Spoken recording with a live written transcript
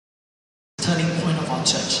turning point of our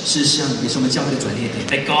church. 事实上也是我们教会的转捩点。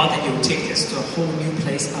 That God, that you will take us to a whole new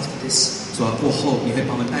place after this. 主啊，过后你会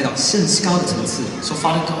把我们带到更高的层次。 So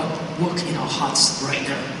Father God, work in our hearts right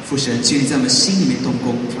now. 父神，求你在我们心里面动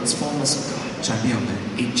工， Transform us, O God. 转变我们。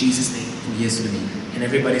 In Jesus' name. 奉耶稣的名。 And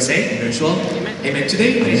everybody say, 有人说 Amen.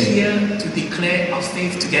 Today we're here to declare our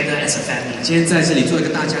faith together as a family. 今天在这里做一个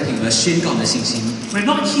大家庭，我们要宣告我们的信心， We're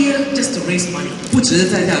not here just to raise money. 不只是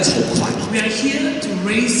在这筹款， We are here to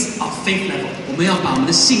raise our faith level. 我们要把我们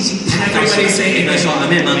的信心抬高。 Everybody say 有人 amen. 说阿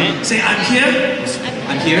门吗 Say, I'm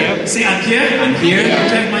here.？I'm here. Say, I'm here. I'm here.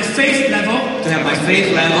 To have my faith level To have my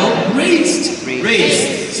faith level raised.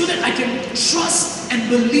 raised. So that I can trust and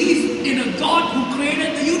believe in a God who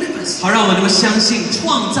created the universe. 好让我们能够相信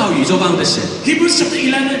创造宇宙万物的神。 Hebrews chapter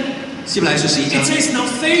 11. 希伯来书11 It 章， says, now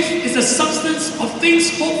faith is the substance of things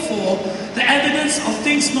hoped for, the evidence of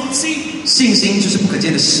things not seen. 信心就是不可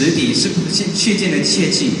见的实底，是不可确见的切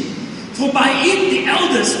记。 For by it the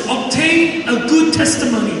elders obtained a good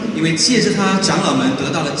testimony. 因为借着他，长老们得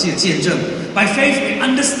到了这个见证。 By faith we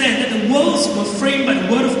understand that the worlds were framed by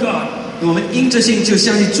the word of God, 我们因着信就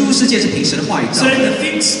相信诸世界是凭神的话语 so 造 that 的， the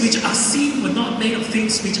things which are seen were not made of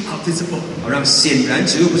things which are visible. 好让显然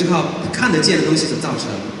植物不是靠看得见的东西所造成。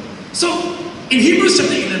 So in Hebrews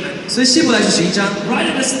chapter 11, 所以希伯来书11章 right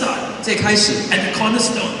at the start, 最开始 at the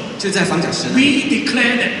cornerstone, 就在房角石那 we 里，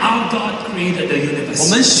 declare that our God created the 我 universe.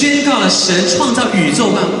 们宣告了神创造宇宙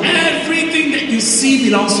万物。 Everything that you see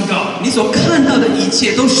belongs to God. 你所看到的一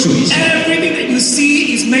切都属于神， Everything that you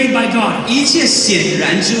see is made by God. 一切显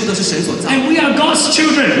然之物都是神所造。 And we are God's 我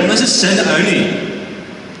children. 们是神的儿女，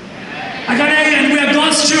 I got it, and we are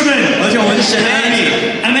God's children. 而且我们是神的儿女。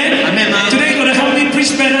 Amen? Amen, man. Today you're going to help me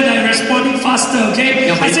preach better than responding faster, okay?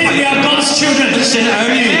 I say we are God's 我 children. 们是神的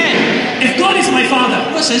儿女。 If God is my father,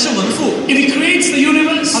 如果神是我们的父， if He creates the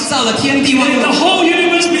universe, 他造了天地万 if the 物， whole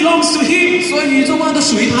universe belongs to Him, 所有宇宙万物都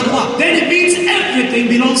属于他的话， then it means everything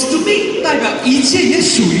belongs to me. 代表一切也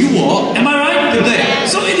属于我。 Am I right? 对不对？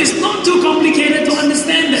 So it is not too complicated to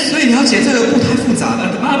understand that. 所以了解这个不太复杂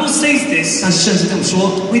But 的， the Bible says this. 但是圣经这么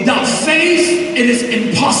说： Without faith, it is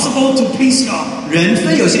impossible to please God. 人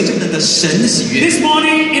非有信就不能得神的喜悦。 This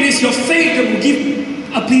morning, it is your faith that will give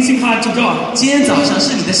a pleasing heart to God. 今天早上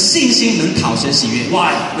是你的信心能讨神喜悦。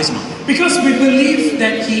 Why? 为什么？ Because we believe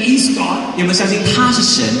that He is God. 因为我们相信他是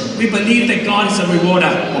神， We believe that God is a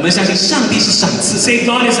rewarder. 我们相信上帝是赏赐。 Say,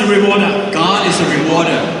 God is a rewarder. God is a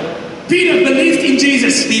rewarder。 Peter believed in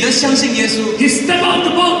Jesus. 彼得相信耶稣， He stepped out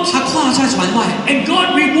the boat, 他跨出来船外， and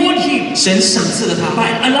God rewarded him 神赏赐了他， by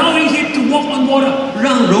allowing him to walk on water.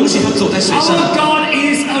 让容许他走在水 Our 上。 God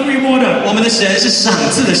is a rewarder. 我们的神是赏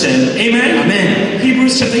赐的神。 Amen. Amen.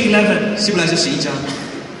 Hebrews chapter 11希伯来书11章，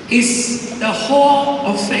 is the hall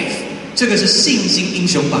of faith. 这个是信心英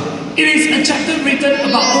雄榜。 It is a chapter written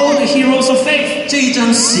about all the heroes of faith, 这一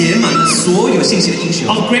章写满了所有信心的英雄，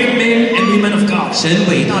 of great men and women of God. 神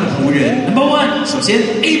伟大的仆人。 Number one, 首先，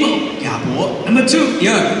 Abel. 亚伯； Number two, 第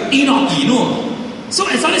二， Enoch. 以诺。 So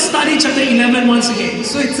as I studied chapter 11 once again,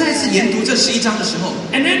 所以再次研读这11章的时候，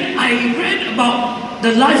 and then I read about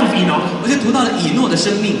the life of Enoch 我就读到了以诺的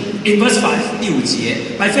生命。 in verse 5. 第5节，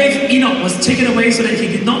 By faith, Enoch was taken away so that he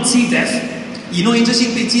did not see death, 以诺因着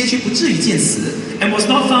信被接去，不至于见死， and was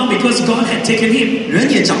not found because God had taken him. 人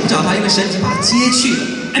也找不着他，因为神已经把他接去了。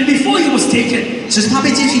 And before he was taken, 只是他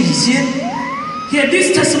被接去以前， he had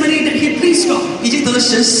this testimony that he pleased God. 已经得了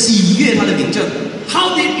神喜悦他的名证。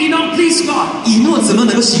 How did Enoch please God? 以诺怎么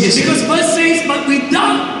能够喜悦神？ Because verse says, but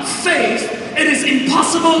without faith, it is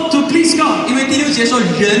impossible to please God. 因为第6节说，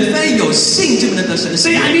人非有信就不能得神的喜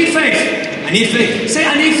Say, 悦。 I need faith. I need faith. Say,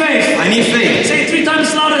 I need faith. I need faith. Say it 3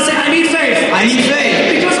 times louder. Say, I need faith. I need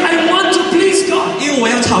faith. Because I want to please God. 因为我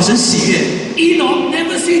要讨神喜悦。 Enoch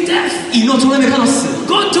never see death. 以诺从来没看到死，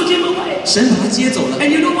 God took him away. 神把他接走了。 And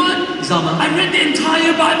you know what? 你知道吗？ I read the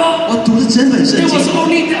entire Bible. 我读了整本圣 There 经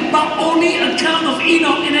was，only account of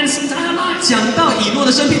Enoch in his entire life. 讲到以诺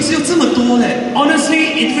的生命只有这么多嘞。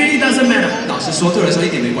 Honestly, it really doesn't matter. 老实说，对我来说一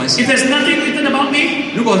点没关系 If。there's nothing written about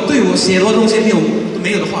me, 如果对我写的东西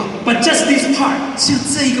没有的话， but just this part, 像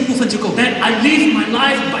这一个部分就够了。 that I live my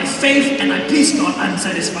life by faith and I please God, I'm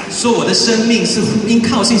satisfied. 说我的生命是因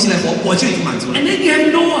靠信心来活，我就已经满足了。 And then you have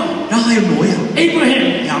Noah, 然后还有挪亚、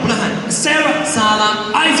 Abraham, 亚伯拉罕、 Sarah, 撒拉、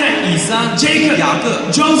 Isaac, 以撒、 Jacob, 雅各、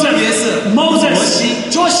 Joseph, 约瑟、 Moses, 摩西、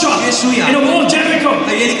 Joshua, 约书亚 in the wall of Jericho,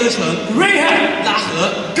 还有耶利哥城、 Rahab. 拉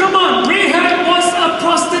合。 Come on, Rahab was a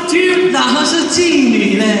prostitute. 拉合是妓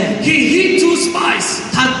女嘞， He hid 2 spies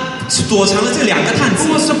她躲藏了这2个探子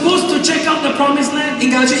who，were supposed to check out the promised land. 应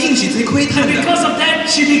该要去应许这些窥探 And 的。 because of that,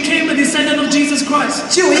 she became a descendant of Jesus Christ.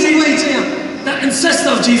 就因为这样， the ancestor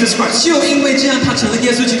of Jesus Christ. 就因为这样，他成了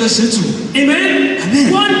耶稣基督的始祖。 Amen.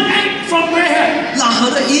 Amen. One act from Rahab, 喇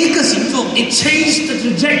合的一个行动， it changed the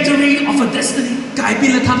trajectory of her destiny. 改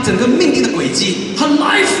变了他整个命定的轨迹。 Her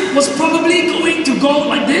life was probably going to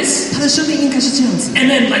go like this, 他的生命应该是这样子， and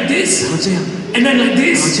then like this, 然后这样， and then like 然后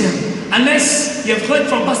this. 这样。 Unless you have heard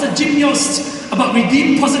from Pastor Jim Yost about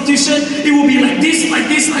redeemed prostitution, it will be like this, like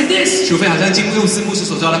this, like this. 除非好像金牧师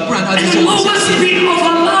所说的，不然他就 And 是 the 往下 lowest 跌。 peak of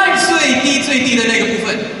her life. 最低的那个部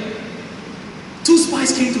分， Two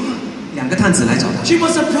spies came to her. 两个探子来找他， She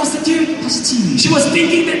was a prostitute. 她是妓女， She was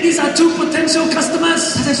thinking that these are two potential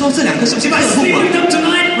customers. 她在说这两个是不是 If 客 I 户 sleep 啊？ with them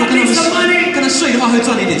tonight, 我 I 跟 make some 他 money. 跟他睡的话，会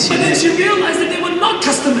赚了一点钱 But 呢 then。she realized that they were not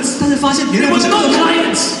customers. 但是发现原 They 来不 were 是客 not 户，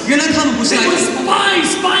 clients. 原来他们不是 They 来， were spies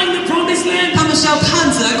spying the promised land. 他们是要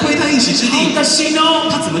探子来窥探应许之 How 地。 does she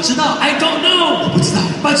know? 他怎么知道？ I don't know. 不知道，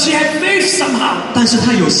 But she had faith somehow. 但是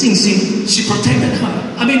他有信心， She protected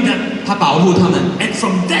her. I mean,他保护他们。 and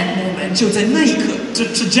from that moment, 就在那一刻， the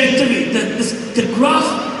trajectory, the graph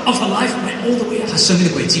of her life went all the way up. 他生命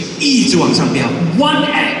的轨迹一直往上飙， One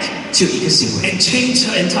act 就一个行为 and changed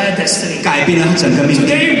her entire destiny. 改变了他整个命运。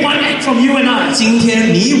 Today, one act from you and I 今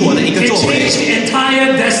天你我的一个 can 作为， change the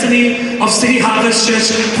entire destiny of City Harvest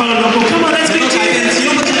Church Kuala Lumpur. Come on, let's 能 give 够改变 Jesus. 吉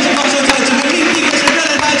隆坡城市放手在整个命定跟神热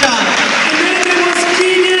的拍掌。 And then there was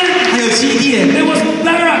Gideon. 还有基甸、 There was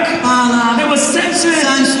Barak. 巴拉、 There was Samson.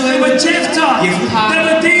 三孙 There was Jephthah. 耶夫他 There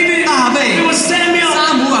was David. 大卫 There was Samuel.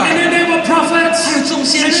 撒母耳 And then there were prophets. 还有众 And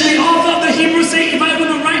先 then 知 the。author of the Hebrews say, if I were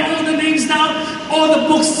to write all the names down, all the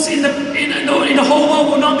books in the whole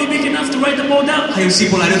world will not be big enough to write them all down. 还有希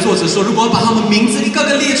伯来的作者说，如果把他们名字一个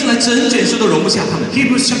个列出来，整卷书都容不下他们。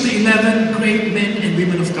 Hebrews chapter 11, great men and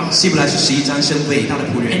women of God. 希伯来书11章是伟大的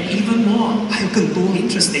仆人， And even more, 还有更多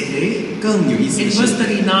interestingly, 更有意思 in 的 verse 是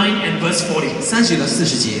39 and verse 40. 30到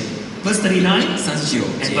40节、 Verse 39, 39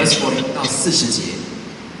 And verse 40. 到40节。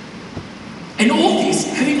 and all these,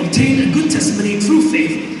 having obtained a good testimony through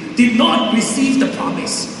faith, did not receive the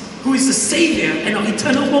promise, who is the Savior and our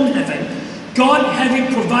eternal home in heaven, God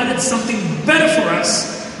having provided something better for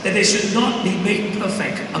us, that they should not be made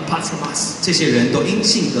perfect apart from us. 这些人都因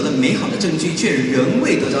信得了美好的证据，却仍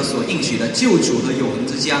未得到所应许的救主和永恒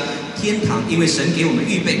之家天堂，因为神给我们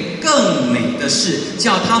预备更美的事，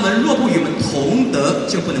叫他们若不与我们同得，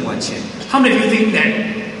就不能完全。 How many of you think that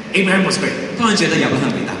Abraham was great? 当然觉得亚伯拉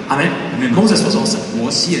罕伟大， Amen. Amen. Moses was awesome. 摩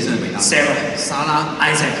西也是很伟大， Sarah, 撒拉、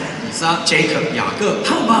 Isaac, 以撒、 Jacob. 雅各、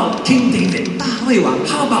 How about King David? 大卫王、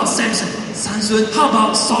 How about Samson? 三孙、 How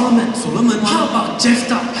about Solomon? 所罗门 How 王， about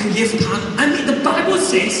Jephthah? 还有耶夫他， I mean, the Bible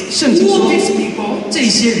says 圣经 all 说 these people, 这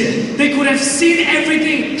些人， they could have seen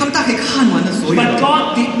everything, 他们大概看完了所有 but 的，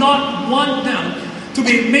 God did not want them to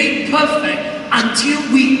be made perfect until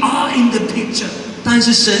we are in the picture. 但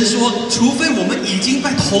是神说，除非我们已经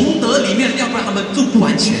在同德里面，要不然他们就不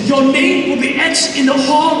完全。 Your name will be etched in the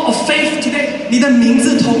hall of faith today. 你的名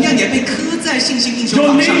字同样也被刻在信心英雄 Your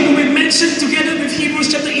榜上。 name will be mentioned together with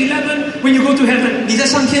Hebrews chapter 11 when you go to heaven. 你在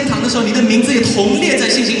上天堂的时候，你的名字也同列在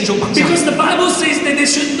信心英雄榜上。 Because the Bible says that they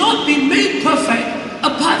should not be made perfect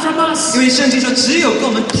apart from us. 因为圣经说，只有跟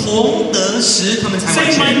我们同得时，他们才完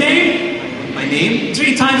Say my 全。 name My name,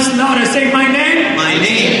 3 times louder. Say my name my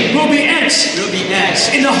name will be etched will be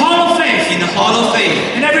etched in the hall of faith. in the hall of faith.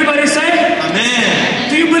 And everybody say, Amen.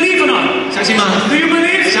 do you believe or not? 相信吗？ Do you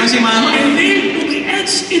believe? 相信吗？ My name will be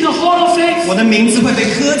etched in the hall of faith. 我的名字会被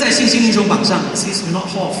刻在信心英雄榜上， This is not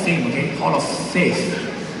hall of fame, okay? Hall of faith.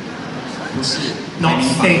 不是 Not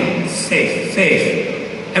fame. Faith.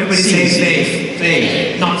 Everybody say faith.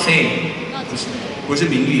 faith， Not fame. 不是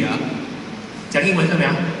名誉啊讲英文可以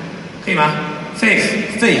吗？可以吗？ Faith.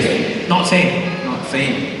 ，faith Not fame. not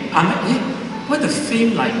fame， Why the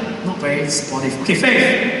fame like not very sportive? Okay,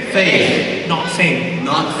 faith. faith Not fame.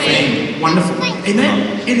 not fame。 Wonderful.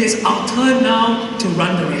 Amen. It is our turn now to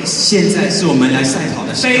run the race. 现在是我们来赛跑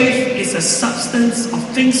的时刻。 Faith is the substance of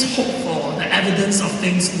things hoped for, the evidence of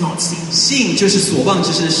things not seen. 信就是所望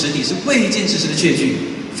之事的实底，是未见之事的确据。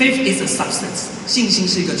 Faith is a substance. 信心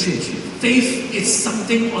是一个确据， Faith is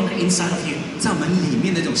something on the inside of you. 在我们里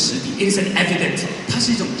面的那种实底， It is an evidence. 它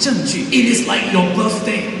是一种证据， It is like your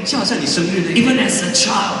birthday. 就好像你生日那一天， Even as a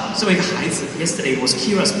child. 作为一个孩子， Yesterday was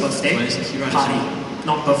Kira's birthday. When is Kira's Party.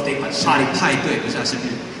 Not birthday, but party. 派对不是她生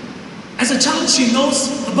日。 As a child, she knows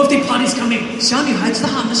her birthday party is coming 小女孩知道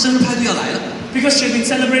她们生日派对要来了， because she has been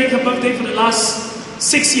celebrating her birthday for the last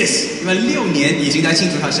 6 years. 因为6年已经在庆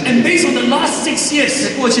祝她生 And 日。 based on the last 6 years 在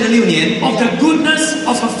过去的6年， of the goodness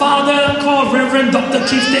of her father called Reverend Dr.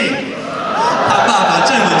 Keith Day 她爸爸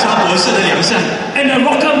郑文超博士的良善， and a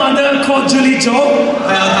rocker mother called Julie Zhou.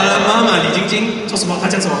 还有她的妈妈李晶晶，做什么？她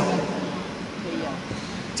讲什么？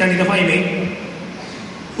讲你的华语名。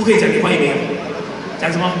不可以讲你欢迎没有？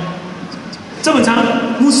讲什么？这么长，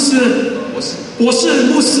牧师，我是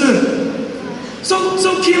牧师。So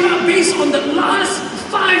Kira, based on the last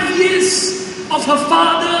 5 years of her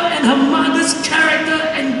father and her mother's character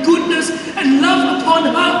and goodness and love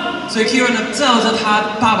upon her. 所以 Kira 呢，照着他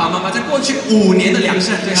爸爸妈妈在过去5年的良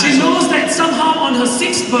善对他 She knows that somehow on her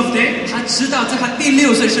 6th birthday, 他知道在他第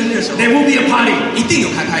6岁生日的时候 there will be a party. 一定有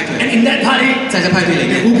开派对 And in that party, 在这派对里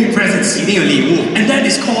there 面 will be presents. 一定有礼物 And that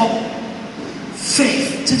is called faith.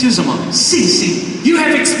 这就是什么？信心。 You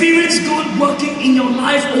have experienced God working in your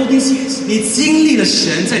life all these years. 你经历了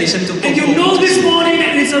神在你生命中动 And you know this morning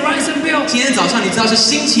that it's a rise and build. 今天早上你知道是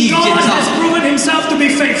星期雨 God 建造 has proven himself to be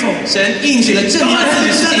faithful. 神应许了证明 God 了 has 自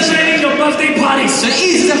己 been 是信心 celebrating your birthday parties. 神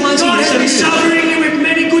一直在欢庆 God 你的 has 生 been 日 showering you with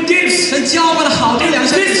many good gifts. 神浇灌了好多 And 良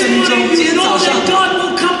善在 this 生命中 morning 今 you 天 know 早上 that God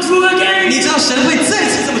will come through again. 你知道神会再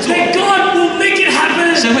次这么做 That God will make it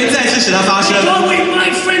happen. 神会再次使它发生 That God will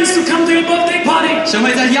invite friends to come to your birthday party. 神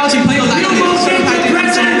会再邀请朋友来到你的生日派对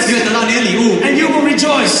当中你会得到你的礼物 And you will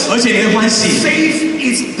rejoice. 而且你会欢喜 Faith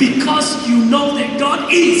is because you know that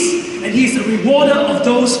God is. And He is the rewarder of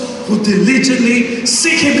those who diligently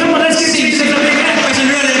seek Him. Come on, let's give 信 Jesus 心 a big hand. 会是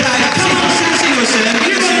热烈的拍掌相信有神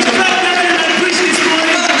Give Him a clap and I preach this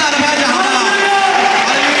morning. 更大的拍掌好不好 Hallelujah.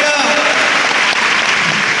 哈利路亚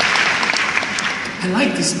I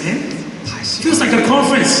like this, man. 太喜 Feels like a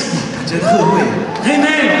conference. 感觉特会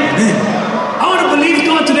Amen. I want to believe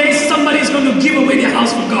God today. Somebody is going to give away their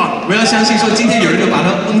house for God. 我要相信说今天有人就把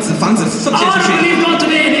他房子奉 I 献 want 出 to 去 believe God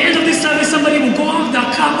today. At the end of this service, somebody will go out the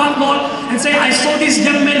car park lot and say, "I saw this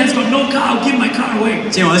young man has got no car. I'll give my car away."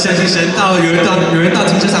 今天我要相信神到有人到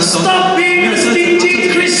停车场说 Stop being a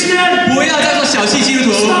stingy Christian. 不要再做小气基督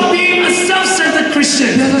徒 Stop being a self-centered 不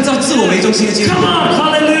Christian. 要再做自我为中心的基督徒 Come on,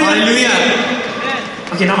 哈 hallelujah. 利路亚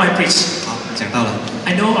Okay, now I preach. 好讲到了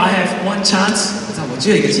I know I have one chance. 我知道我只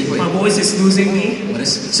有一个机会 My voice is losing me, 我的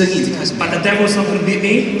声音已经开始 but the devil's not going to beat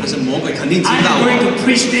me. 但是魔鬼肯定听 I 到 am going 我 to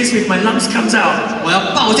preach this with my lungs comes out. 我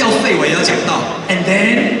要爆掉肺我也要讲到 And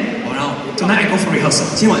then 然后 tonight I go for rehearsal.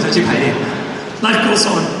 今天晚上去排练 Life goes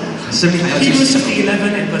on. 生命还要继 Hebrews 续 chapter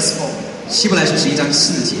 11 and verse 4. 希伯来书11章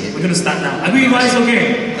4节 We're going to start now. Are you guys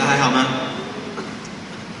okay? 大家还好吗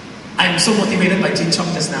I'm so motivated by Jin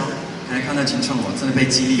Chong just now. 刚才看到金创我真的被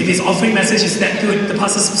激 If 励 his offering message is that good, the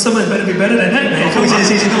pastor's sermon better be better than that, man. 奉 Come 献 on,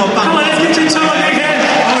 信心那么棒 Come on, let's give Jin Chong a big hand.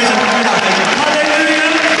 他为什么非常开心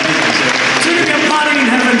Hallelujah. It's going to be a party in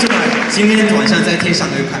heaven tonight. 今天晚上在天上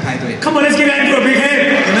有开派对 Come on, let's give Andrew a big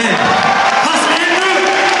hand. Amen Pastor Andrew.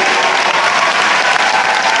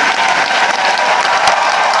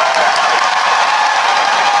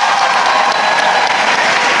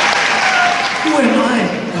 Who am I?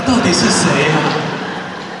 我到底是谁啊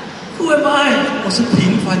Who am I? 我是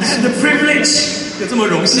平凡 I 的 have the privilege 有这么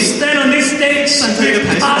荣 to 幸 stand on this stage 站在这个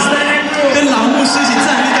with 台上 Pastor Andrew. 跟老牧师一起站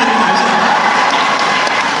立在这个台上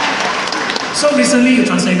So recently you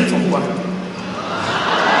translated from who?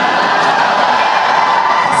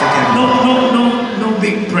 No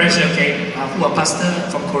big pressure, okay? Who are pastor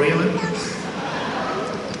from Korea?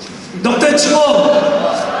 Dr. Cho.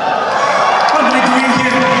 What am I doing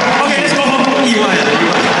here? Okay, let's go home. 意外了意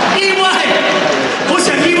外了意外，我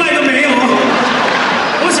想意外都没有。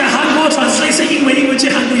我想韩国 translation 英文去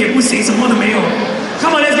韩国也不行，什么都没有。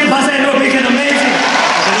Come on, let's give Pastor Andrew a big hand, amazing.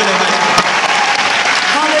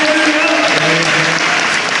 Hallelujah.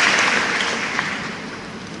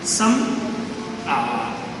 Some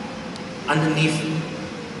are underneath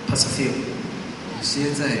Pastor Phil. 有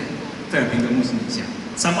些在菲尔平跟牧师底下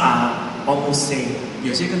Some are almost same.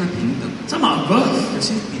 有些跟他平等 Some are above. 有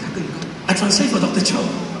些比他更高 I translate for Dr. Cho.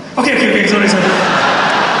 Okay, sorry.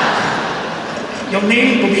 Your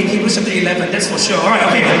name will be in Hebrews chapter 11, that's for sure. Alright,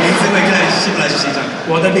 okay. 名字会在希伯来书11章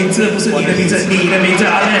我的名字不是你的名字，你的名字，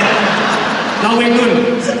阿门。老伟论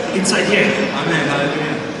inside here， 阿门哈利路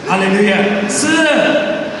亚哈利路亚。是，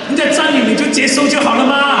你在站里你就接受就好了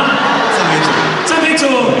嘛。赞美主赞美主。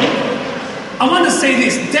I want to say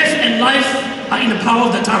this: death and life are in the power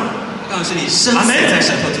of the tongue. 告诉你生死在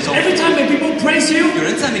舌头之中 Every time when people praise you, 有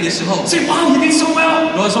人赞美你的时候 say, "Wow, you did so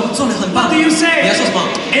well." 如果说做得很棒 What do you say? 你要说什么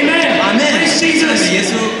Amen. Amen Praise 赞 Jesus. 美耶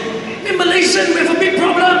稣 In Malaysia, we have a big 马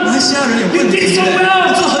problem. 来西亚人有 You 问题 did so 对不对 well.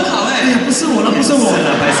 你做得很好哎哎呀，不是我了，不是我，是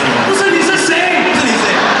了拍谁了不是你是谁？是你谁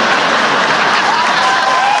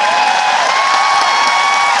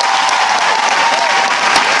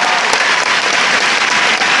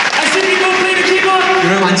I said you go play the keyboard. 有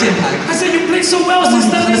人玩键盘 I said you played so well, 哇你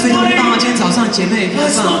sister, 弹得 this 非常 morning. 棒啊今天早上姐妹非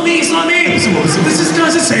It's 常 not 棒 me, it's not me. 不是我不是我 This is 刚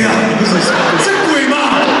才是谁啊？不是是鬼吗？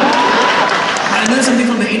 learned something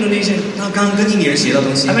from the Indonesian. 他刚刚跟印尼人学到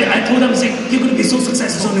东西。 I told them, say, you're going to be so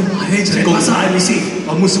successful. Say, Pastor, I receive.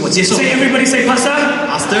 哦，牧师，我接受。 Say, everybody say, Pastor,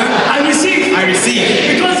 Pastor, I receive. I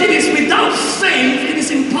receive. Because it is without faith, it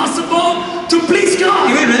is impossible to please 因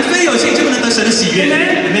God. 为人非有信就不能得神的喜悦，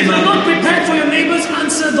 Amen. 对 If you're 吗？ not prepared for your neighbor's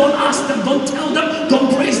answer, don't ask them, don't tell them,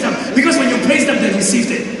 don't praise them. Because when you praise them, they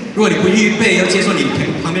received it. 如果你不预备要接受你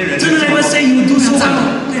旁边人的 Tell your neighbor, say, you will do so 赞美，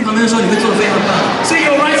 well. 对旁边人说你会做得非常棒， Say,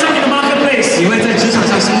 you'll rise up in the marketplace. 你会在职场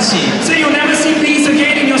上兴起， Say, you'll never see peace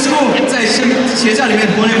again in your school. 在学校里面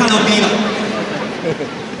不会看到 B 了，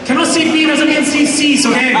 Cannot see B doesn't mean see C's,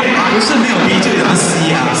 okay? 不是没有 B 就有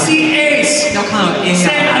C 啊， See A's. 要看到 A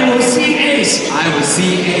Say, 啊 I will see A's. I will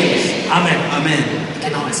see A， Amen. 阿门。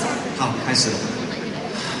 Okay, now I start. 好，开始了，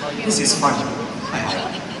 This is fun. 太好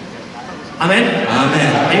了， Amen. 阿门。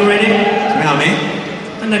 Are you ready? 准备好没？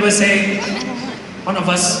 The neighbor say, one of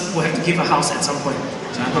us will have to give a house at some point.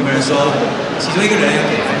 然后旁边人说，其中一个人要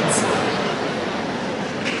给房子，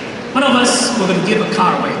 One of us we're going to give a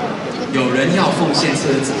car away. 有人要奉献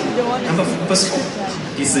车子。 Verse 4,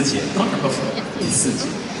 第四节， not number 4. 第四节。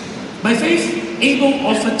 By faith, Abel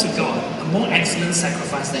offered to God a more excellent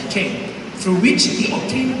sacrifice than Cain, through which he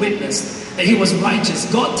obtained witness that he was righteous,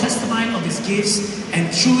 God testifying of his gifts, and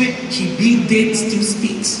through it he being dead still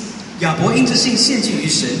speaks. 亚伯因着信献祭于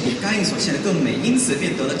神，比该隐所献的更美，因此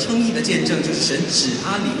便得了称义的见证，就是神指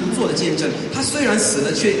他礼物做的见证。他虽然死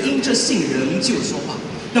了，却因着信仍旧说话。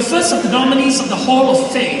 The first of the nominees of the Hall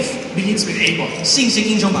of Faith begins with Abel. 信心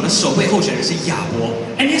英雄榜的首位候选人是亚伯，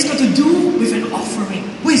 And it's got to do with an offering.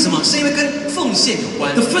 为什么？是因为跟奉献有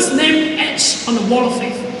关 The。first name etched on the wall of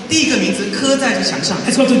faith 第一个名字刻在这墙上，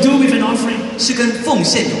 has got to do with an offering. 是跟奉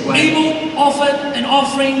献有关。 Abel offered an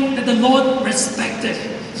offering that the Lord respected.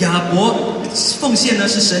 亚伯奉献呢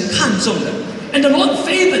是神看重的， And the Lord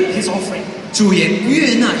favored his offering. 主也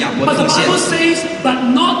悦纳亚伯的 But the 奉献。 Bible says,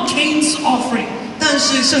 but not Cain's offering. 但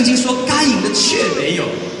是圣经说该隐的却没有。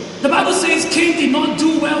 The Bible says Cain did not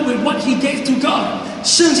do well with what he gave to God.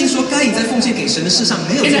 圣经说该隐在奉献给神的事上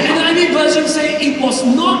没有 In 做 the 好。 NIV version say it was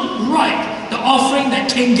not right, the offering that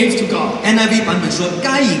Cain gave to God. NIV 版本说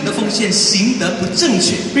该隐的奉献行得不正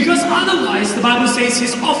确， Because otherwise, the Bible says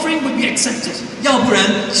his offering would be accepted. 要不然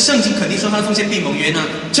圣经肯定说他的奉献并蒙悦纳。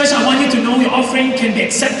 Church, I want you to know your offering can be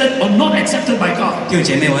accepted or not accepted by God. 弟兄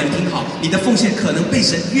姐妹，我要你听好，你的奉献可能被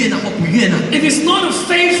神悦纳或不悦纳。 If it's not of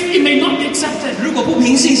faith, it may not be accepted. 如果不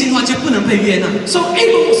凭信心的话，就不能被悦纳。 So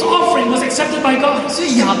Abel's offering was accepted by God, 所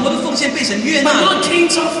以亚伯的奉献被神悦 but 纳， not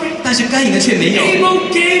Cain's offering. 但是该隐的却没有。 Abel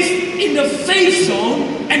gave in the faith zone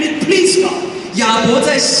and it pleased God. 亚伯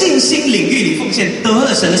在信心领域里奉献，得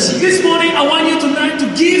了神的喜悦。 This morning, I want you to learn to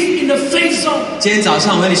give in the faith zone. 今天早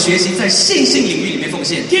上我要你学习在信心领域里面奉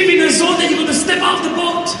献。 Give in the zone that you're going to step out of the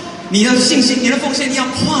boat. 你的信心，你的奉献，你要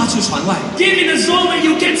跨出船外。 Give in the zone where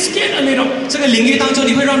you get scared a little. 这个领域当中，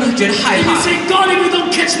你会让人觉得害 And you 怕。 say, God, if you don't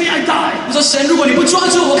catch me, I die. 你说神，如果你不抓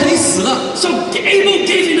住我，肯定死了。 So Abel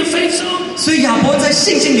gave in the faith zone. 所以亚伯在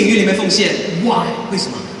信心领域里面奉献， Why? 为什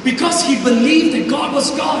么？ Because he believed that God was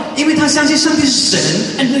God. 因为他相信上帝是神，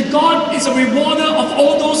 And that God is a rewarder of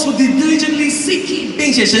all those who diligently seek him.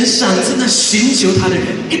 并且神赏赐那寻求他的人，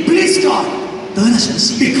 It pleased God 得了神的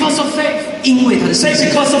喜悦， because of faith. 因为他的信 Say 心。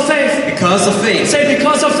 because of faith. Because of faith, Say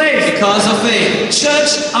because of faith. because of faith，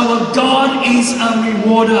 Church, our God is a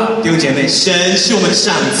rewarder. 弟兄姐妹，神是我们的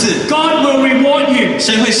赏赐， God will reward you.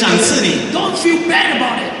 神会赏赐你， Don't feel bad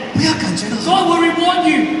about it. 不要感觉到 God will reward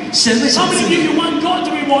you. 神会 How 赏赐 many of 你。 you want God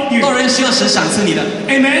to reward you? 多少人希望神赏赐你的？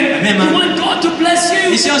 Amen. Amen, You man. want God to bless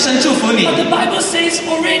你 you. 希望神祝福你 But，the Bible says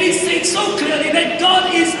already said so clearly that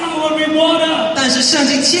God is our rewarder. 但是圣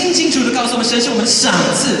经清楚的告诉我们，神是我们的赏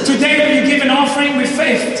赐。 Today when you give an offering with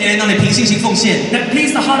faith 今天当你凭信心奉献， that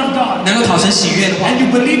please the heart of God, 能够讨神喜悦的话， and you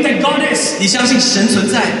believe that God is, 你相信神存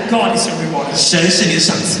在， God is your rewarder. 神是你的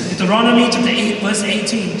赏赐。 Deuteronomy chapter 8 verse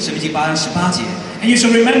 18. 申命记8章18节， And you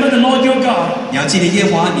shall remember the Lord your God, 你要记得耶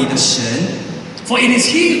和华你的神， for it is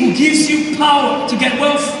He who gives you power to get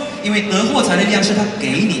wealth. 因为得货财的力量是他给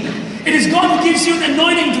你的， It is God who gives you the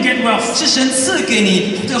anointing to get wealth. 是神赐给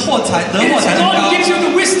你这个货财得 It 货 is 财的 God who 高， gives you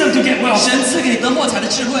the wisdom to get wealth. 神赐给你得货财的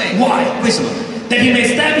智慧。 Why? 为什么？ That He may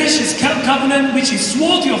establish His covenant which He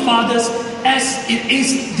swore to your fathers as it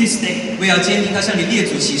is this day. 为要坚定他向你列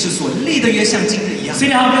祖起誓所立的约，像今日一样。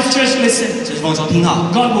 City Harvest Church, listen. 这是奉说听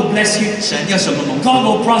好， God will bless you. 神要什么蒙福， God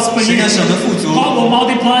will prosper 神 you. 要什么富足， God will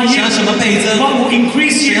multiply 神 you. 要什么倍增， God will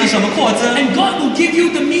increase 神 you. 要什么扩增， And God will give you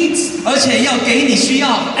the means 而且要给你需要，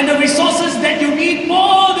 and the resources that you need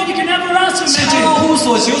more than you can ever ask or 超 imagine. 乎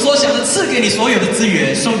所求所想的赐给你所有的资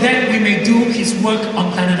源， So that we may do His work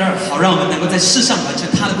on planet Earth. 好让我们能够在世上完成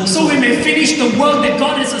他的工 So 作。 we may finish the work that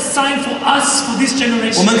God has assigned for us for this 我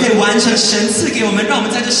generation. 们可以完成神赐给我们，让我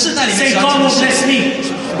们在这世代里面 Say, 要 God 成 will 的 bless 事。 me.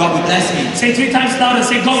 God will bless me. Say 3 times louder.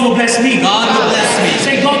 Say, God will bless me. God will bless me.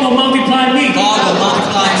 Say, God will multiply me. God will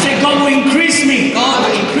multiply me. Say, God will increase me. God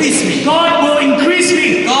will increase me. God will increase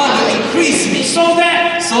me. God will increase me. So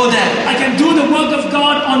that So that I can do the work of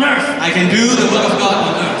God on earth. I can do the work of God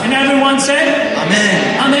on earth. And everyone said,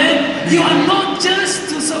 Amen. Amen. You are not just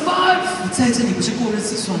to survive. 你在这里不是过日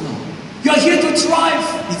子算哦， You are here to thrive.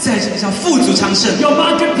 你在这里是要富足昌盛。 Your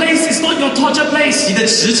marketplace is not your torture place. 你的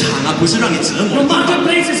职场啊，不是让你折磨 Your 的地方，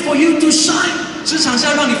 marketplace is for you to shine. 职场是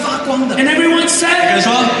要让你发光的。 And everyone 有人 said,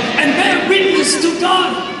 说， and bear witness to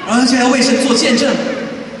God. 而且要为神做见证。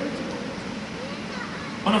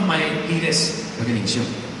 One of my leaders 有个领袖，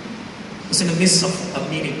 was in the midst of a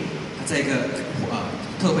meeting 他在一个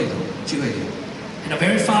特会头聚会里， in a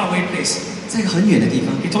very far away place. 在一个很远的地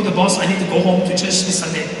方， He told the boss, I need to go home to church this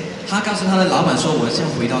Sunday 他告诉他的老板说：“我现在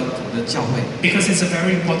回到我的教会， because it's a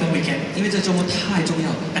very important weekend. 因为这周末太重要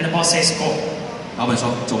了。 And the boss says, go. ”老板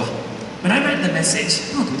说：“走吧。 When I read the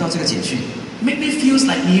message, ”当我读到这个简讯， made me feel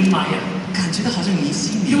like Nehemiah. 感觉到好像尼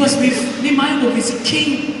西 He 米， was with Nehemiah was with a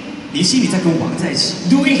king 尼西米在跟王在一起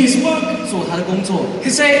doing his work. 做他的工作。 He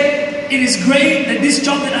said, it is great that this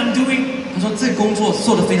job that I'm doing, 他说：“这个工作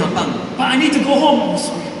做得非常棒， but I need to go home.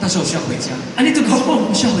 但是我需要回家， I need to go home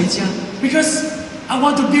我需要回家， because I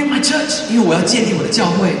want to build my church. 因为我要建立我的教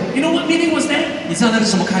会。 You know what meeting was that? 你知道那是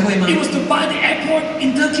什么开会吗？ It was to buy the airport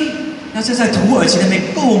in Turkey. 那是在土耳其那边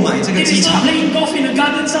购买这个 It 机 is 场 not。playing golf in a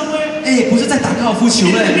garden somewhere. 哎，不是在打高尔夫球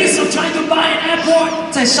In the 嘞， midst of trying to buy an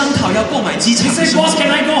airport, 在商讨要购买机 he 场的 said, 时候， boss, can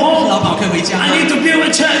I go home? 老板，我可以回家吗 I？need to build a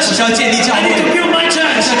我 church. 需要建立教 I 会。 need to build my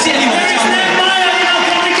church. 我需要建立我的 There 教 is 会。 Nehemiah in our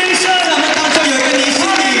在 congregation. 我们当中有一个尼西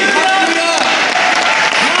米，哈利路亚！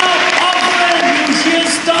 How often you hear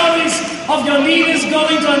stories of your leaders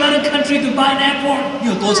going to another country to buy an airport? 你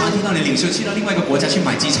有多常听到你领袖去到另外一个国家去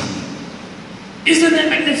买机场？ Isn't that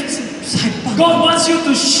magnificent? 太棒了！ God wants you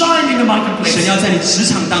to shine in the 神 marketplace. 要在你职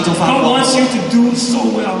场当中发 God 光， wants you to do so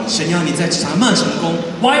well. 神要你在职场上成功。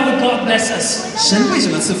 Why would God bless us? 神为什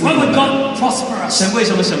么赐福 Why 我 would 们？ God prosper us? 神为什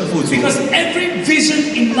么神富足？ Because every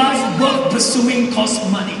vision in life worth pursuing costs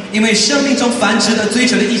money. 因为生命中繁殖的追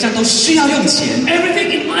求的意向都需要用钱， Everything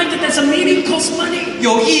in life that has a meaning costs money.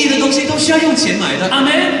 有意义的东西都需要用钱买的。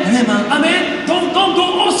 Amen? 明白吗？ Amen? Don't go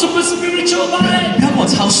all super spiritual about it. 不要跟我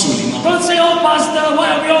超属灵哦！ Don't say, oh, Pastor, why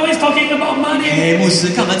are we always talking about money? 哎，牧师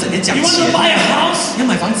干嘛整天讲 You want 钱 to？buy a house? 你要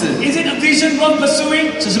买房子， Is it a vision worth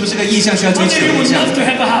pursuing? 这是不是个意向需要 How 追 many 求 of you 的意 would 向？ love to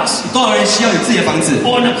have a house 多少人需要有自己的房子，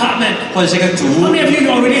 or an apartment? 或者是一个主 How 屋？ many of you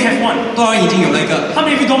already have one? 多少人已经有了一个？ How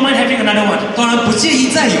many of you don't mind having another one? 多少人不介意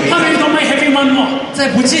再有一 How many of 个？ you don't mind having one more? 再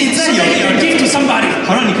不介意再 So 有 that 第 you 二 can 个， give to somebody.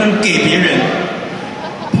 好让你可以给别人。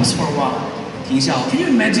 Pause for a while. 停一下哦， Can you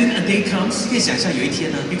imagine a day comes, 可以想象有一天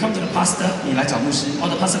呢， you come to the pastor, 你来找牧师， or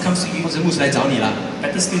the pastor comes to you. 或者牧师来找你了，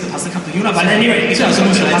 Better still, the pastor comes to you. But anyway, you 最好 come 是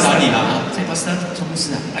牧 to 师 the 来找 pastor. 你了。 Say, pastor, 说牧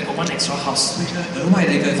师啊， I got one extra house. 额外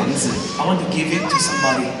的一个房子， I want to give it to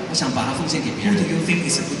somebody. 我想把它奉献给别 Who 人 do。you think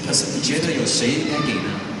is a good person to 你觉 give 得 to? 有谁应该给呢？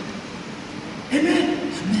 Amen.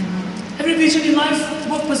 Every vision in life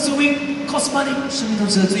worth pursuing costs money. 生命中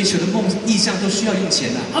值得追求的梦意向都需要用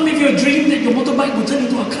钱的。 How many of you dream that your motorbike will turn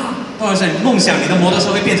into a car? 多少人梦想你的摩托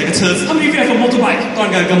车会变成个车子？ How many of you have a motorbike? 多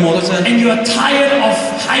少人有个摩托车？ And you are tired of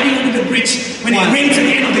hiding under the bridge when it Why? rains at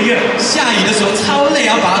the end of the year. 下雨的时候超累，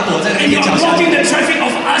要把它躲在那个 And you 天桥 are 下， blocking the traffic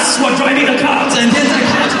of us who are driving the car. 整天在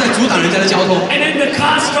卡就在阻挡人家的交通。 And then the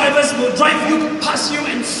car's drivers will drive you, pass you,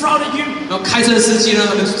 and frown at you. 然后开车的司机呢，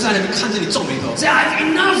他们就在那边看着你皱眉头。 Say, I have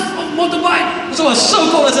enough of motorbike. 我说我受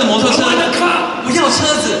够了这摩托 I 车， want a car. 我要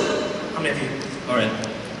车子。 How many of you? 多少人？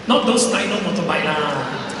 Not those 9Nov motorbike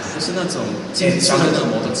lah. 不是那种建造的那种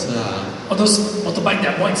摩托车啊， Or those motorbike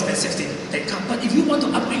that are more expensive than car. But if you want to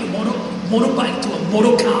upgrade your motorbike to a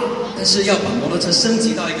motor car, 但是要把摩托车升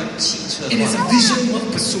级到一个汽车 it 的 is 话， a vision worth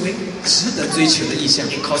pursuing. 值得追求的意向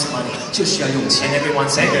It costs money. 就需要用钱。 And everyone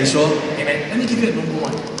每 said, 个人说， Amen. Let me give you a noble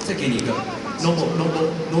one. 再给你一个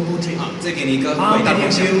Noble dream. 啊，再给你一个 How 伟大 many 梦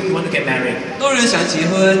of 想。 you want to get married? 多少人想结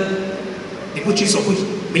婚？你不举手不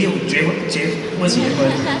没有结婚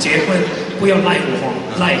不要赖我哦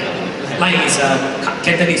赖 is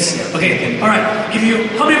Cantonese. Okay, all right. If you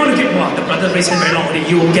how many want to get the brother raised hand very long already.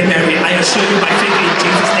 You will get married. I assure you by faith in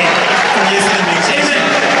Jesus' name. 奉耶稣的名，谢谢。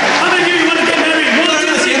 Amen. How many of you want to get married? 多少人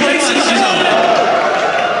要结婚？举手。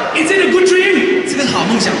 Is it a good dream? 这个是好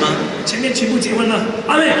梦想吗？前面全部结婚了。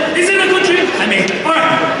Amen. Is it a good dream? 还没。All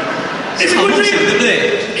right. It's 是 a 好 good 梦想，对 dream. 不对？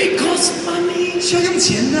 It costs money. 需要用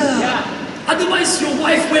钱的， Otherwise, your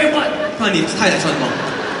wife wear what? 不然你太太穿什么？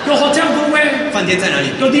 Your hotel room wear. 饭饭店在哪里？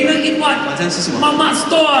 Your dinner eat what? 晚餐吃什么？ Mama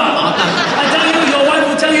store. 麻辣 I tell you, your wife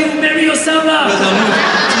will tell you marry yourself 有 lah. 条路，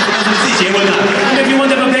告诉你自己结婚了。 How many of you want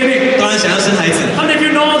to have a baby? 当然想要生孩子， How many of you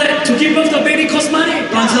know that to give birth to a baby costs money?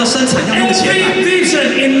 当然知道生产要用钱 Every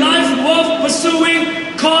vision in life worth pursuing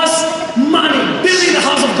costs money. Building the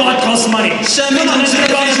house of God costs money. 生命中值得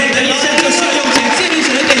追求的一切都需要用钱，建立神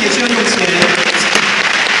的殿也需要用钱。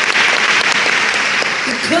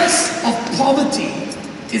 The curse of poverty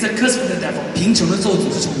is a curse from the devil. 贫穷的咒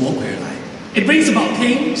诅是从魔鬼而来， It brings about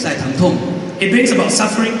pain. 是带疼痛， It brings about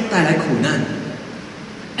suffering 带来苦难，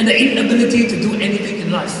 and the inability to do anything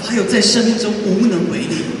in life. 还有在生命中无能为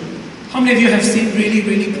力。 How many of you have seen really,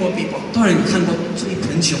 really poor people? 当然有看过最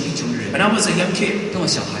贫穷的人。 When I was a young kid, 当我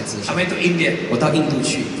小孩子的时 I 候， went to India 我到印度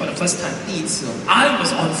去， for the first time. 第一次哦， I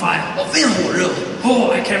was on fire. 我非常火热，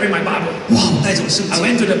 Oh, I carried my Bible. 哇，我带着我圣 I 经，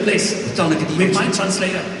 went to the place 到那个地 with 方 my 去，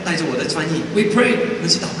 translator. 带着我的翻译， We prayed 我们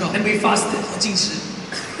一起祷告， and we fasted 我进食。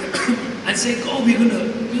 and said, God, we're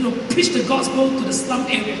gonna preach the gospel to the slum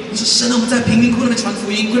area. 我说神啊，我们在贫民窟那边传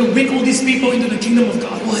福音， We're gonna win all these people into the kingdom of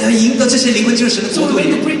God. 我要赢得这些灵魂进入神的 So 国 we 度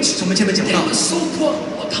里 went to 面。 preach. 我们前面讲 They 到， were so poor.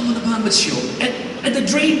 他们那么穷， At the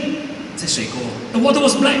drain, 在水沟， the water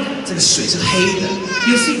was black. 这个水是黑的。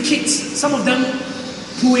 You see kids, some of them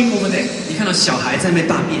pooing over there. 你看到小孩在那边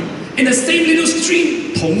大便， In the same little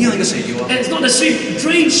stream, 同样一个水流啊， and it's not a stream,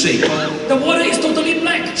 drain. 水沟， The water is totally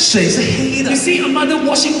black. 水是黑的 You。see a mother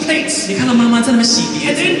washing plates. 你看到妈妈在那边洗 And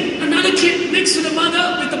碟子， then another kid next to the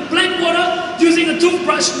mother with the black water using a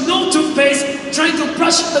toothbrush, no toothpaste, trying to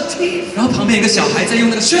brush her teeth. 然后旁边有一个小孩在用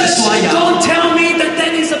那个水 Church, 刷牙。 don't tell me that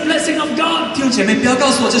that is a blessing of God. 弟兄姐妹，不要告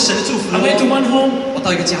诉我这神的祝福 I went to 哦。 one home 我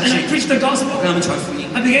到一个家 and I 去， preached the 跟 gospel. 他们传福音，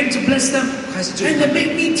 I began to bless them. 开始祝 And 福 they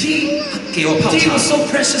made me tea. 给我泡 Tea 茶 was。so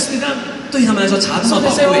precious to them. 对他们来说，茶这 So 么 they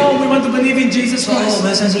宝 say, 贵。 oh, we want to believe in Jesus 说哦，我 Christ. 们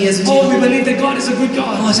要相信耶稣基督。 Oh, we believe that God is a good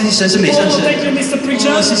哦， God. 相信神是美善 Oh, 神。 thank you, Mr.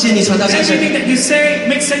 Preacher. 哦，谢谢你传道先生。 Everything that you say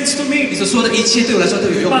makes sense to 你 me. 所说的一切对我来说都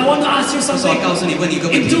有用 But。I want to ask you 我说 something. 告诉你，问你一个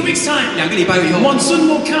问 In 题 2 weeks' time, 2个礼拜以后， monsoon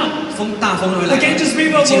will come. 大风会来， The Ganges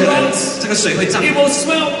River 机会 will 来了 rise. 这个水会涨， It will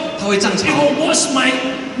swell. 它会涨 It 潮， will wash my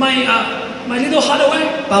little heart away.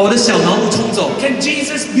 把我的小脑雾冲走。 Can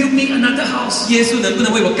Jesus build me another house? 耶稣能不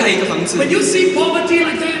能为我盖一个房子？ When you see poverty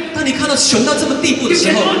like that, 当你看到穷到这么地步的 you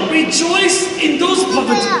时候， cannot rejoice in those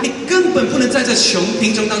poverty. 你根本不能在这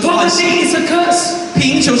贫穷当中欢喜。 Poverty is a curse.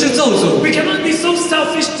 贫穷是咒诅， We cannot be so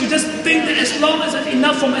selfish to just think that as long as I have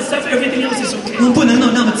enough for myself, everything else is 我 okay. 们不能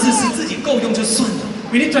那么自私，自己够用就算了。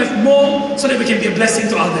 We need to have more so that we can be a blessing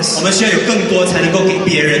to 我 others. 们需要有更多，才能够给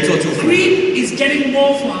别人做祝福。 Greed is getting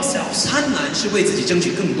more for ourselves. 贪婪是为自己争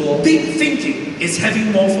取更多， Big thinking is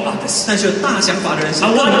having more for others. 但是有大想法的人是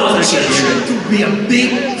I 更 want 多 our 才给 church 别人。 to be a big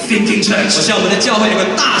thinking 我 church. 希望我们的教会有个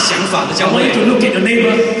大想法的 I 教 want 会。 you to look at your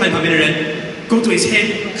neighbor, 看你旁边的人， go to his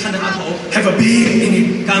head, 看着他头， have a big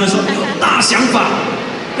thinking. 跟他们说有大想法，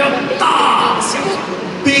要大想法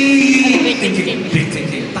big thinking. big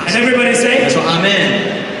thinking，大 And 想法。 everybody 他 say, 说阿门。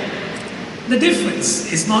 the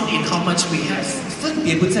difference is not in how much we have, 分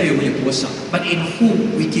别不在于我们有多少， but in who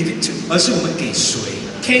we give it to. 而是我们给谁。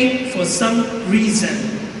 Cain, for some reason,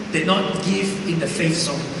 did not give in the faith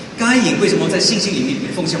zone. 该隐为什么在信心里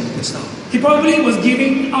面奉献，我们不知道。 He probably was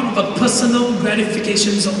giving out of a personal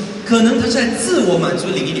gratification zone. 可能他是在自我满足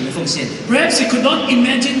领域里面奉献， Perhaps he could not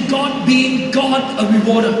imagine God being God, a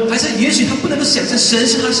rewarder. 还是也许他不能够想象神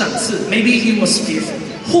是他的赏赐。 Maybe he was fearful.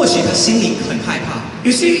 或许他心里很害怕。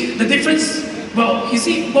 You see, the difference, well, you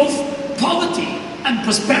see, both poverty and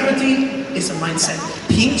prosperity is a mindset.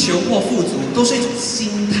 贫穷或富足都是一种心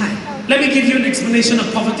态。 Let me give you an explanation of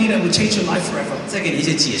poverty that will change your life forever. 再给你一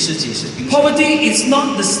些解释。贫穷 Poverty is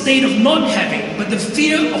not the state of not having, but the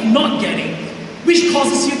fear of not getting, which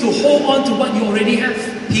causes you to hold on to what you already have.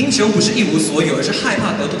 贫穷不是一无所有，而是害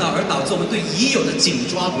怕得不到，而导致我们对已有的紧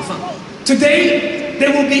抓不放。 Today,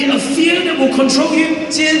 there will be a fear that will control you.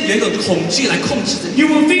 今天有一种恐惧来控制着你。 You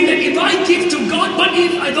will think that if I give to God, what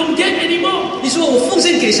if I don't get anymore? 你说我奉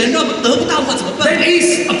献给神，让我得不到的话怎么办？ That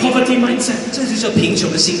is a poverty mindset. 这就是贫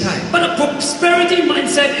穷的心态。 But a prosperity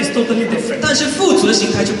mindset is totally different. 但是富足的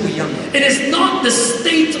心态就不一样了， It is not the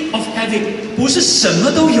state of having, 不是什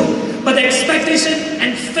么都有， but the expectation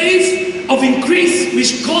and faith of increase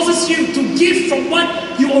which causes you to give from what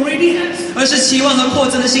you already have. 而是期望和扩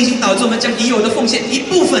增的信心，导致我们将已有的奉献一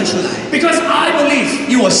部分出来。 Because I believe,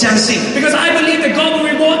 因为我相信， because I believe that God will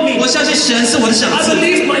reward me. 我相信神是我的赏 I 赐，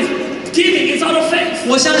 believe my giving is out of faith.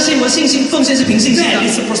 我相信我信心奉献是凭信心 That 的，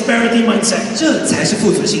 is a prosperity mindset. 这才是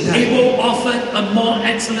富足的心态。 Abel offered a more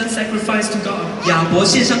excellent sacrifice to God. 亚伯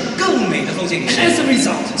献上更美的奉献给 And 神， as a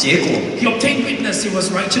result, 结果 he obtained witness he was